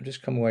see, I'll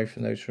just come away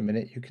from those for a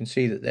minute. You can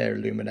see that they're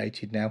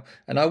illuminated now.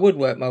 And I would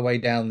work my way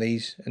down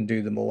these and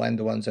do them all, and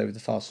the ones over the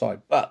far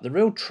side. But the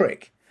real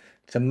trick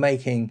to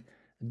making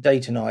day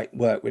to night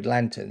work with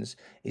lanterns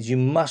is you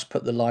must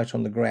put the light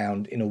on the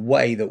ground in a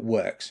way that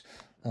works.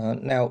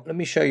 Now, let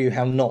me show you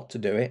how not to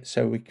do it.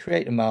 So we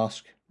create a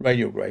mask,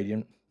 radial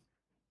gradient.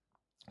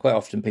 Quite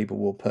often people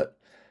will put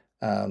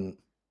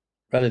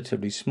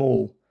relatively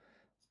small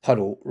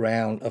puddle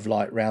of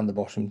light round the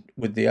bottom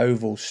with the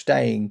oval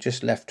staying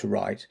just left to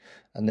right,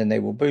 and then they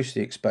will boost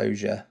the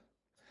exposure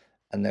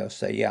and they'll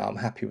say, yeah, I'm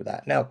happy with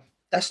that. Now,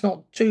 that's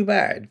not too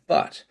bad,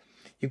 but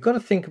you've got to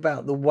think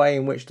about the way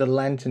in which the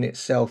lantern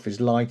itself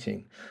is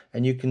lighting,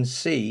 and you can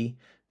see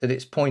that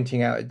it's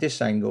pointing out at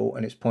this angle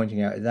and it's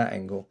pointing out at that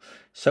angle.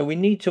 So we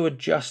need to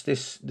adjust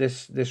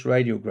this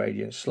radial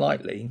gradient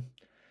slightly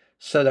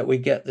so that we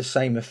get the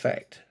same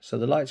effect. So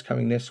the light's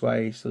coming this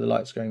way, so the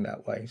light's going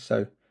that way.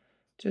 So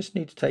just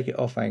need to take it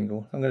off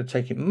angle. I'm going to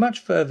take it much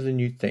further than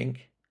you'd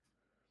think,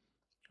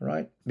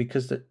 right?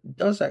 Because that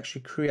does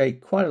actually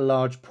create quite a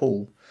large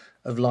pool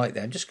of light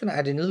there. I'm just going to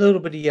add in a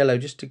little bit of yellow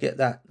just to get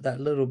that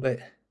little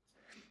bit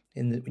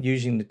in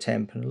using the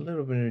temp, and a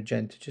little bit of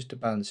magenta just to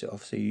balance it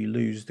off so you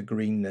lose the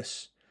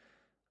greenness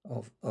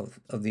of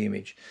the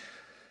image.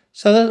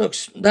 So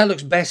that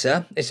looks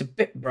better. It's a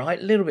bit bright,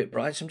 a little bit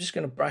bright, so I'm just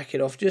going to break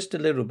it off just a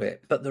little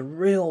bit. But the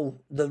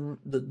real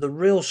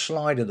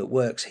slider that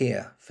works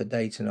here for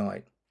day to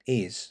night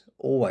is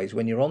always,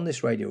 when you're on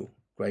this radial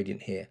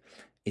gradient here,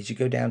 is you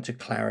go down to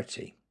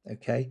clarity,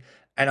 okay?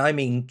 And I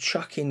mean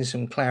chuck in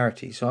some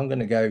clarity. So I'm going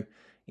to go,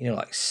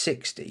 like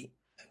 60.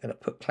 I'm going to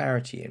put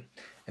clarity in.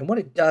 And what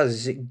it does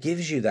is it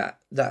gives you that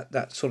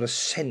sort of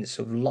sense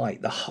of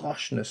light, the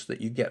harshness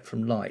that you get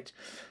from light.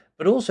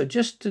 But also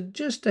just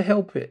to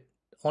help it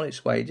on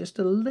its way, just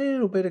a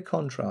little bit of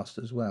contrast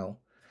as well.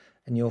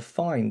 And you'll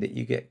find that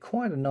you get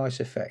quite a nice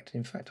effect.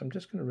 In fact, I'm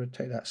just going to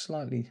rotate that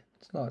slightly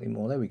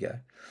more. There we go.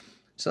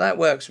 So that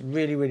works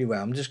really, really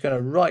well. I'm just going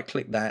to right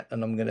click that,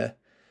 and I'm going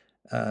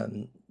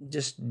to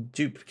just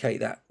duplicate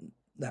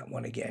that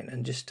one again,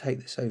 and just take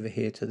this over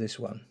here to this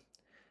one.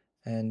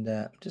 And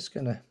I'm just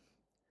going to,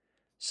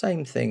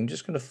 same thing,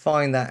 just going to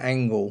find that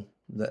angle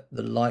that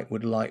the light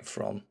would light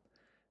from.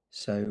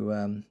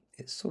 So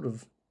it's sort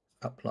of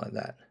up like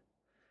that.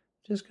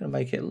 Just going to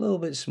make it a little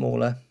bit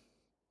smaller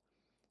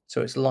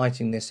so it's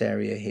lighting this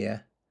area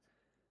here.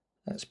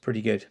 That's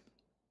pretty good.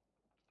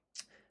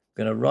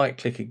 I'm going to right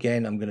click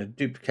again. I'm going to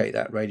duplicate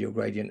that radial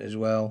gradient as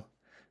well.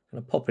 I'm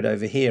going to pop it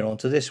over here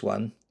onto this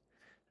one,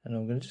 and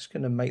I'm just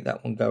going to make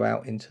that one go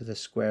out into the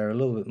square a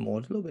little bit more,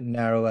 a little bit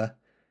narrower,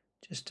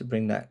 just to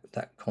bring that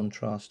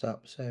contrast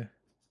up. So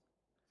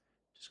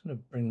just going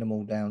to bring them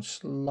all down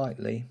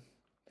slightly.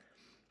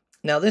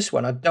 Now this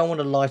one, I don't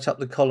want to light up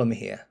the column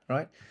here,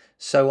 right?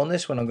 So on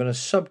this one, I'm going to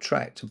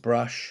subtract a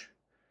brush.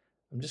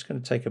 I'm just going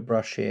to take a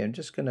brush here. I'm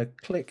just going to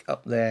click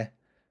up there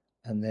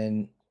and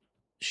then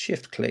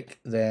shift click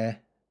there,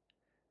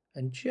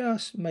 and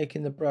just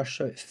making the brush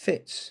so it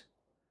fits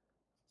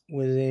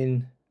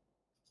within.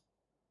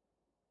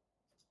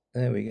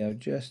 There we go,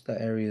 just that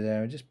area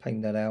there. And just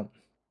paint that out.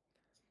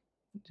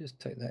 Just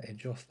take that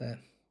edge off there.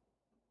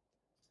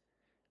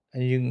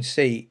 And you can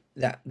see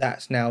that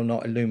that's now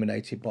not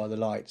illuminated by the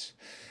lights.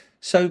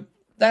 So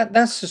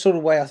that's the sort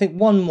of way. I think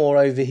one more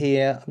over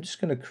here. I'm just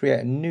going to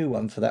create a new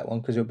one for that one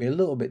because it'll be a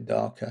little bit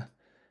darker.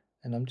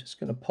 And I'm just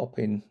going to pop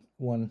in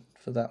one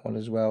for that one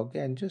as well.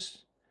 Again, just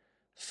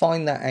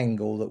find that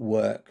angle that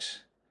works.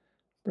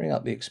 Bring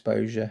up the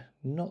exposure,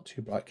 not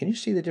too bright. Can you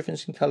see the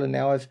difference in color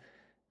now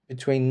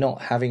between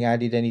not having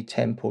added any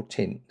temp or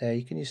tint?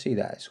 There, can you see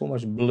that? It's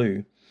almost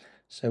blue.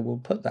 So we'll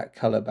put that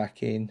color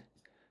back in.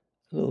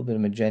 A little bit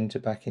of magenta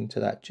back into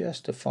that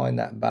just to find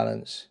that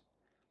balance.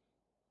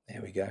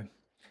 There we go.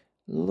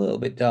 A little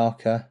bit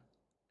darker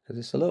because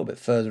it's a little bit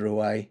further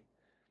away.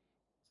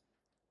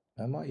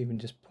 I might even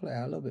just pull it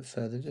out a little bit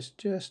further just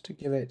to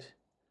give it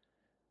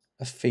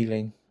a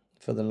feeling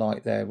for the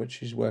light there,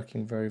 which is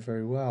working very,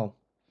 very well.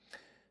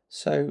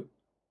 So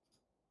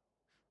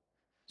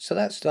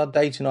that's our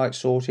day to night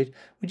sorted.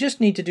 We just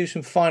need to do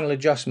some final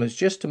adjustments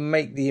just to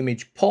make the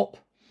image pop.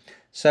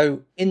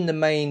 So in the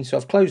main, so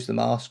I've closed the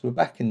mask, we're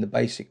back in the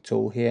basic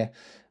tool here.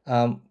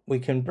 We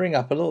can bring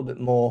up a little bit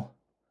more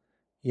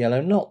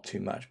yellow, not too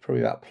much,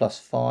 probably about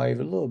 +5,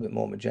 a little bit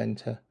more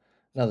magenta,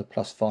 another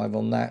 +5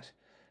 on that.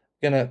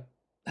 I'm going to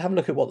have a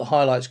look at what the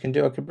highlights can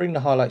do. I could bring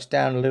the highlights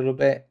down a little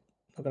bit,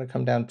 not going to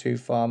come down too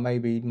far,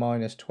 maybe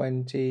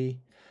 -20.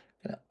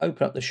 I'm going to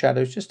open up the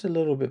shadows just a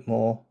little bit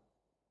more.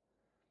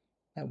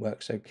 That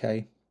works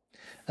okay.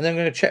 And then I'm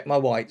going to check my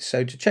whites.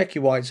 So to check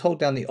your whites, hold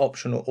down the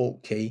Option or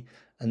Alt key,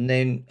 and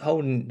then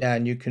holding it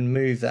down, you can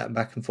move that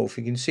back and forth.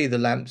 You can see the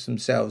lamps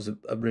themselves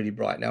are really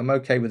bright. Now I'm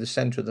okay with the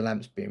center of the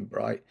lamps being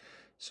bright,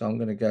 so I'm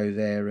going to go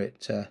there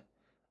at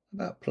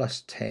about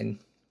 +10.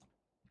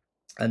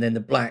 And then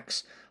the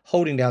blacks,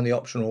 holding down the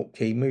Option or Alt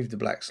key, move the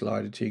black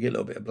slider till you get a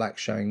little bit of black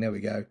showing. There we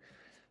go.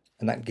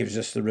 And that gives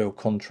us the real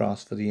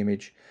contrast for the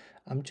image.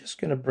 I'm just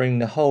going to bring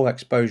the whole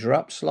exposure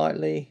up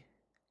slightly.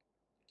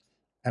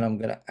 And I'm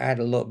going to add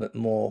a little bit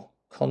more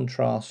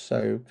contrast,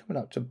 so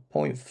coming up to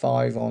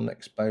 0.5 on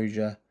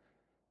exposure,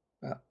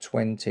 about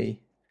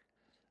 20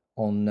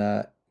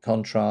 on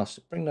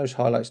contrast. Bring those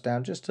highlights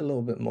down just a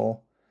little bit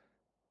more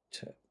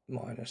to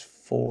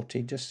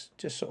 -40, just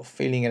sort of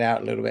feeling it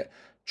out a little bit.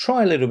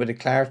 Try a little bit of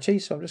clarity,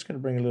 so I'm just going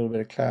to bring a little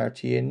bit of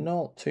clarity in,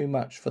 not too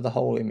much for the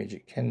whole image.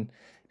 It can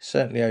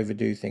certainly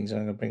overdo things, and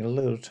I'm going to bring a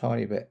little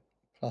tiny bit,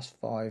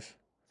 +5.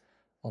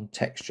 On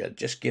texture,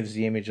 just gives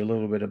the image a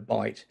little bit of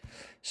bite.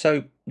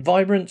 So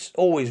vibrance,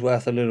 always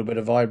worth a little bit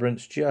of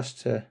vibrance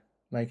just to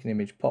make an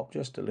image pop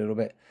just a little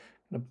bit.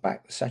 I'm going to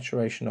back the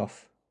saturation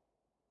off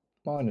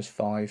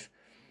 -5,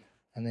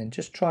 and then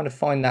just trying to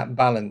find that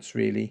balance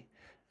really.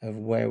 of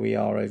where we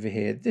are over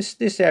here.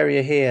 This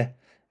area here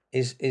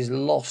is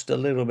lost a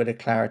little bit of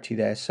clarity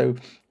there. So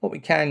what we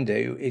can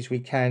do is we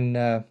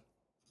can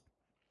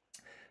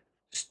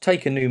just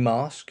take a new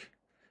mask,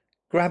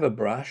 grab a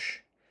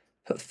brush,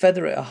 put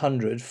feather at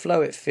 100,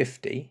 flow at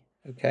 50,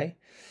 okay?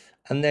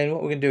 And then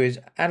what we're going to do is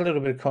add a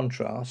little bit of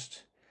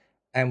contrast,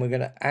 and we're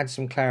going to add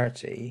some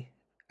clarity.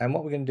 And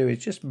what we're going to do is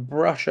just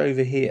brush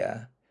over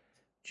here,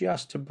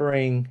 just to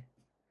bring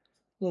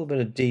a little bit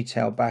of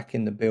detail back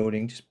in the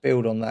building. Just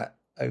build on that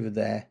over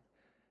there.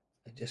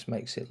 It just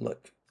makes it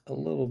look a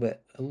little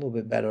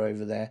bit better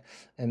over there,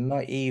 and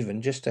might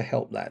even, just to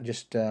help that,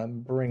 just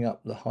bring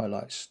up the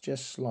highlights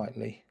just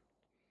slightly,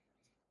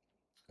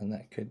 and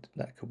that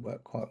could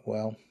work quite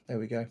well. There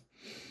we go.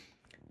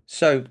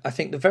 So I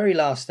think the very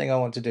last thing I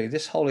want to do,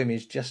 this whole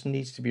image just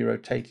needs to be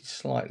rotated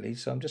slightly.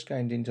 So I'm just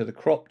going into the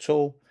crop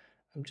tool.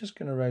 I'm just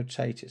going to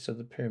rotate it so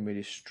the pyramid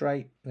is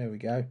straight. There we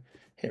go.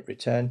 Hit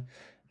return.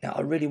 Now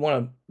I really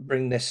want to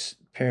bring this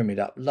pyramid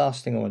up.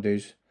 Last thing I want to do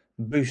is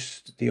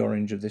boost the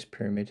orange of this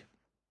pyramid.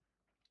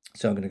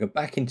 So I'm going to go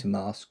back into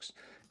masks,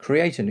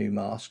 create a new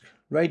mask,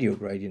 radial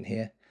gradient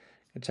here.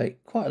 I'm going to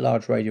take quite a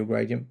large radial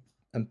gradient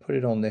and put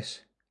it on this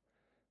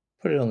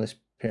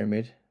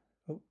pyramid.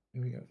 Oh,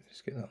 here we go.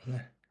 Let's get that on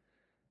there.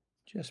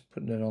 Just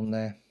putting it on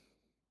there.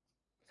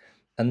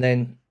 And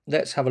then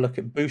let's have a look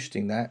at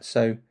boosting that.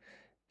 So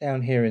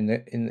down here in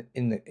the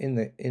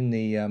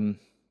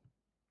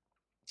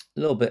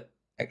little bit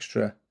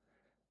extra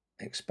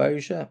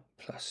exposure,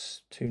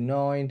 plus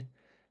 2.9,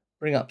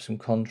 bring up some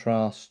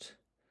contrast.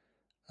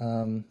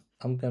 I'm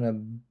going to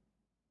a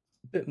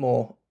bit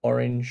more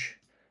orange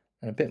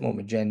and a bit more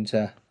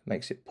magenta,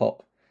 makes it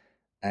pop.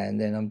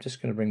 And then I'm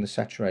just going to bring the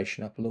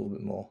saturation up a little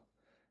bit more,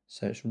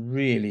 so it's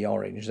really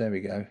orange. There we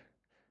go.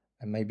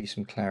 And maybe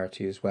some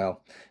clarity as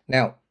well.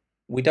 Now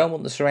we don't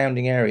want the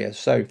surrounding area,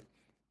 so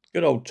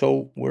good old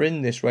tool, we're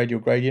in this radial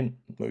gradient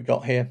we've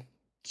got here,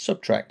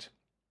 subtract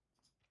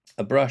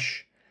a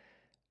brush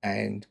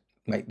and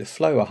make the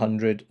flow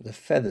 100, the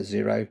feather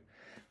 0.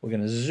 We're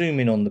going to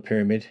zoom in on the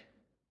pyramid,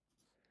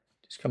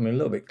 just coming a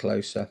little bit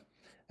closer,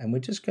 and we're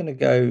just going to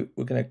go,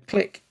 we're going to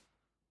click,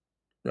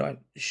 right,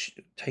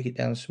 take it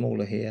down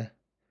smaller here,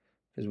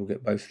 because we'll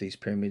get both of these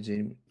pyramids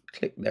in,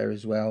 click there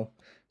as well.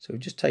 So we've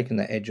just taken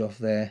that edge off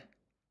there,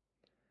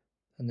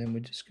 and then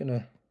we're just going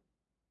to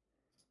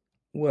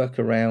work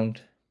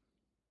around.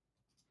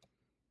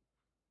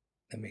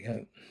 There we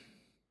go.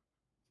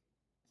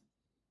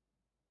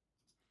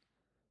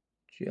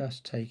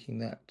 Just taking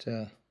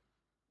that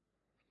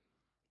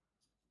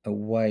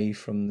away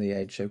from the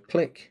edge. So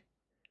click,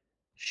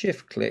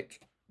 shift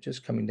click,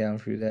 just coming down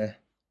through there,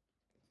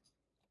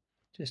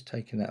 just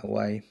taking that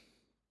away.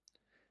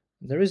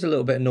 There is a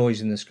little bit of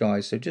noise in the sky,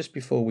 so just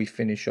before we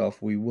finish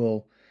off, we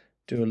will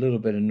do a little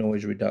bit of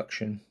noise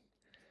reduction.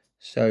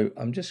 So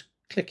I'm just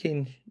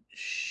clicking,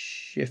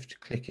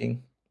 shift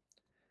clicking,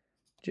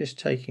 just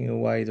taking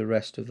away the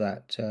rest of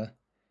that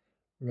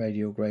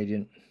radial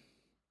gradient.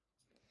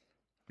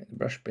 Make the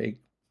brush big,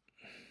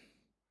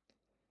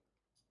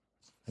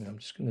 and I'm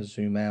just going to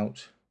zoom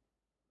out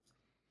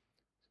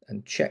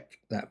and check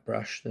that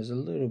brush. There's a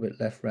little bit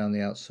left around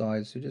the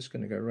outside, so just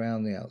going to go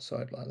around the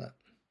outside like that,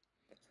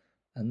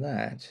 and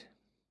that,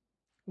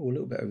 oh, a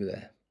little bit over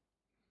there.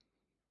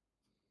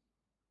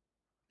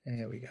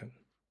 There we go.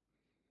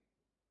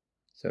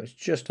 So it's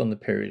just on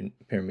the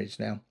pyramids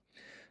now.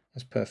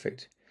 That's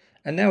perfect.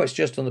 And now it's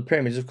just on the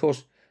pyramids. Of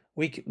course,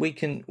 we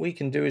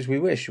can do as we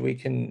wish. We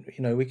can,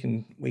 you know, we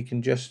can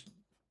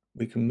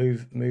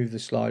move the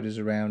sliders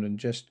around and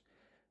just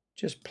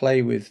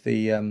play with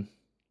the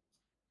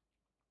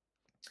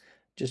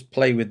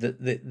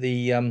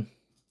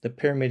the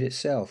pyramid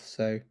itself.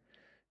 So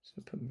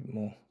put a bit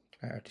more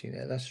clarity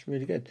there. That's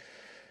really good.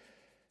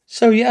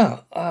 So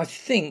yeah, I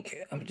think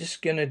I'm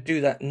just going to do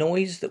that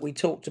noise that we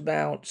talked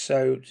about.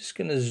 So just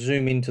going to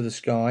zoom into the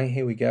sky.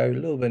 Here we go, a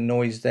little bit of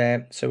noise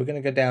there. So we're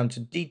going to go down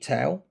to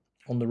detail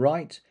on the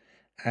right,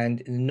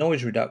 and in the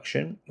noise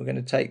reduction, we're going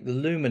to take the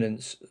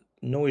luminance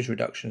noise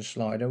reduction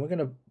slider, and we're going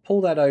to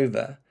pull that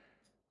over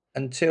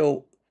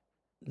until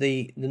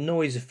the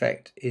noise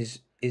effect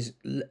is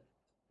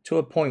to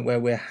a point where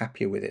we're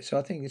happier with it. So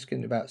I think it's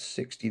getting about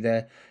 60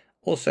 there.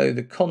 Also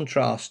the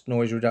contrast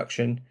noise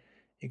reduction,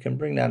 you can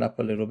bring that up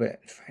a little bit.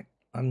 In fact,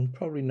 I'm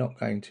probably not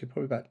going to,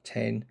 probably about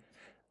 10.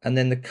 And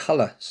then the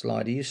color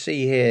slider, you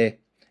see here,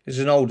 this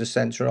is an older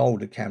sensor, an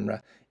older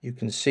camera. You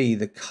can see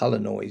the color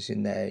noise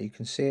in there. You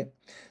can see it.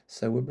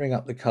 So we'll bring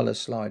up the color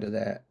slider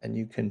there, and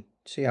you can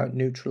see how it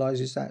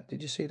neutralizes that.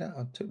 Did you see that?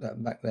 I took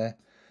that back there,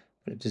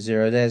 put it to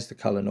 0. There's the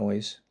color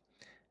noise.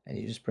 And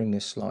you just bring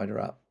this slider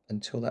up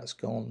until that's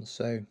gone.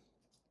 So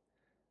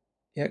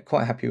yeah,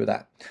 quite happy with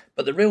that.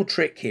 But the real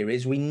trick here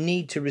is we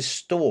need to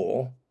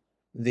restore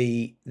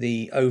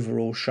the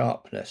overall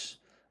sharpness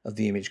of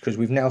the image, because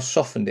we've now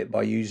softened it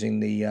by using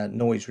the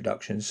noise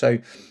reduction. So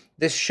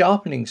this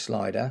sharpening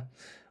slider,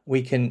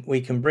 we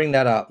can bring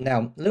that up.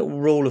 Now, little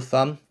rule of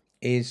thumb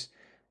is,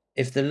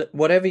 if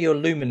whatever your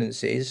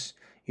luminance is,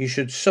 you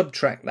should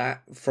subtract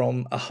that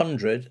from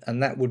 100,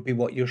 and that would be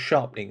what your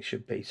sharpening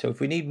should be. So if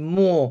we need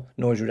more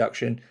noise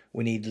reduction,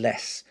 we need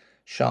less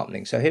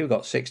sharpening. So here we've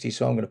got 60,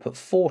 so I'm going to put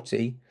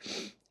 40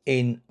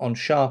 in on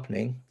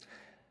sharpening.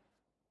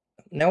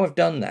 Now I've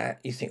done that,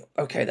 you think,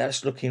 okay,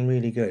 that's looking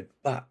really good,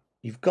 but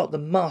you've got the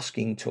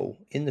masking tool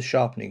in the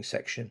sharpening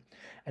section,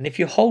 and if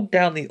you hold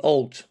down the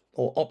Alt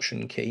or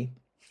Option key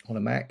on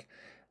a Mac,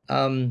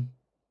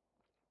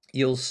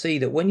 you'll see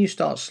that when you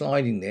start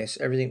sliding this,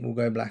 everything will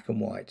go black and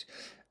white,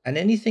 and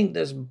anything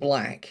that's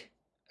black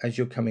as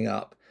you're coming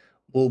up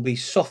will be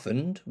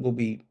softened, will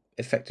be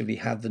effectively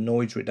have the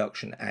noise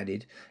reduction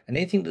added, and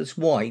anything that's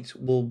white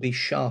will be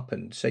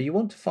sharpened. So you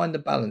want to find the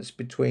balance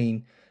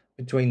between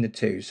the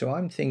two. So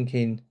I'm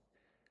thinking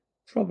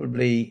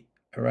probably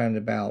around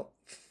about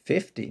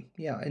 50,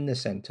 yeah, in the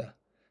center.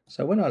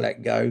 So when I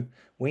let go,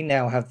 we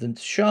now have the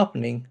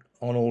sharpening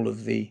on all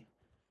of the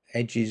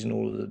edges and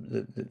all of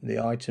the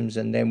items,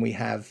 and then we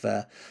have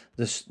the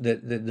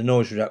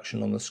noise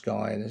reduction on the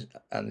sky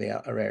and the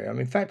outer area. I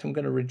mean, in fact, I'm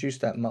going to reduce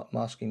that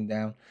masking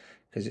down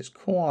because it's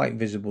quite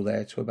visible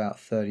there to about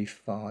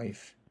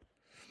 35.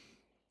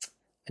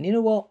 And you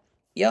know what?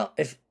 Yeah,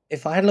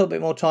 if I had a little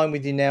bit more time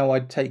with you now,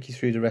 I'd take you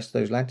through the rest of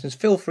those lanterns.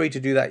 Feel free to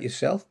do that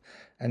yourself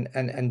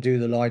and do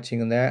the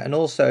lighting on there. And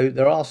also,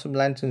 there are some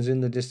lanterns in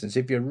the distance.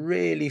 If you're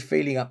really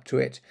feeling up to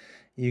it,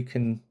 you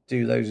can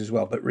do those as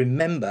well. But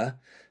remember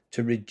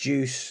to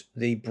reduce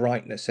the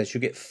brightness as you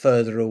get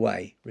further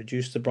away.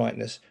 Reduce the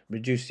brightness,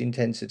 reduce the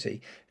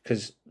intensity,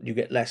 because you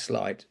get less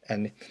light.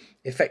 And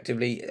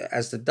effectively,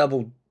 as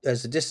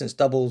the distance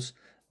doubles,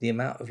 the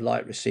amount of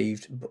light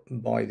received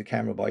by the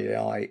camera, by the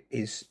eye,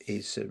 is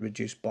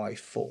reduced by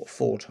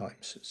four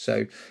times.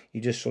 So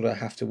you just sort of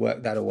have to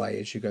work that away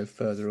as you go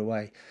further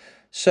away.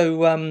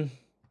 So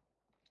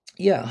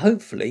yeah,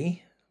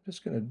 hopefully, I'm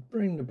just going to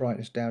bring the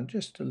brightness down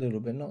just a little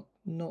bit,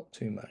 not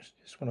too much.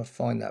 Just want to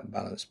find that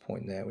balance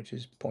point there, which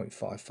is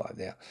 0.55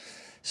 there.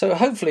 So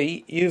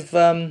hopefully you've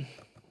oh,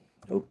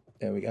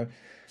 there we go.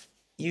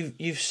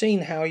 You've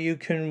seen how you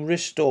can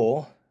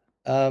restore.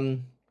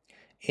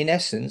 In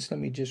essence, let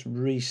me just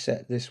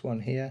reset this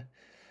one here.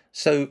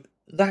 So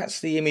that's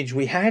the image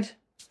we had.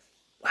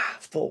 I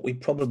thought we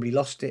probably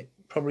lost it,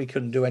 probably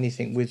couldn't do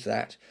anything with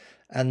that.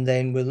 And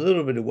then with a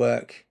little bit of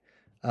work,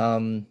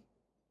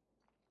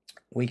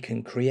 we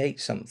can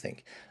create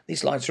something.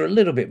 These lights are a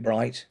little bit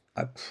bright.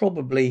 I'm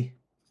probably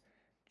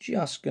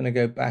just going to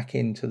go back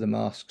into the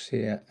masks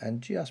here and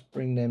just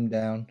bring them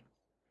down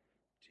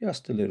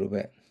just a little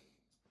bit.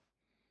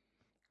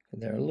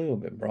 They're a little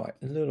bit bright,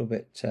 a little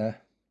bit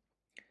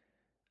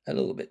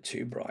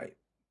too bright.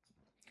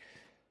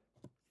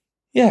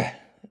 Yeah,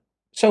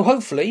 so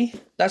hopefully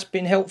that's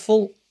been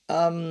helpful.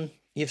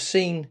 You've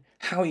seen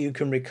how you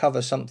can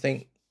recover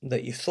something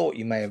that you thought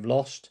you may have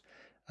lost.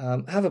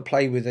 Have a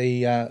play with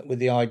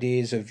the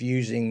ideas of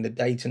using the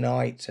day to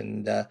night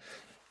and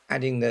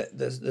adding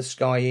the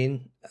sky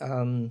in,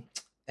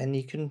 and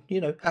you can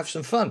have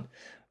some fun,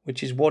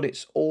 which is what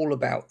it's all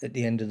about at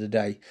the end of the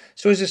day.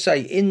 So as I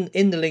say,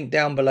 in the link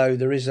down below,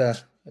 there is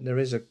a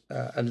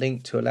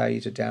link to allow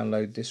you to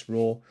download this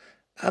RAW.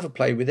 Have a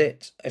play with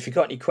it. If you've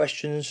got any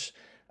questions,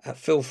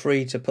 feel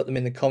free to put them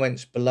in the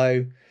comments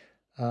below.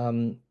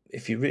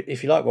 If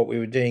you like what we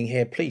were doing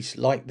here, please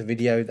like the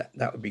video.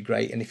 That would be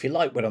great. And if you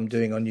like what I'm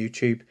doing on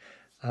YouTube,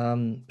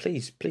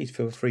 please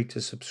feel free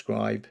to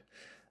subscribe.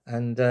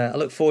 And I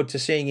look forward to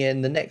seeing you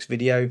in the next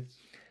video.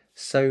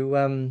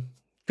 So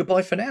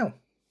goodbye for now.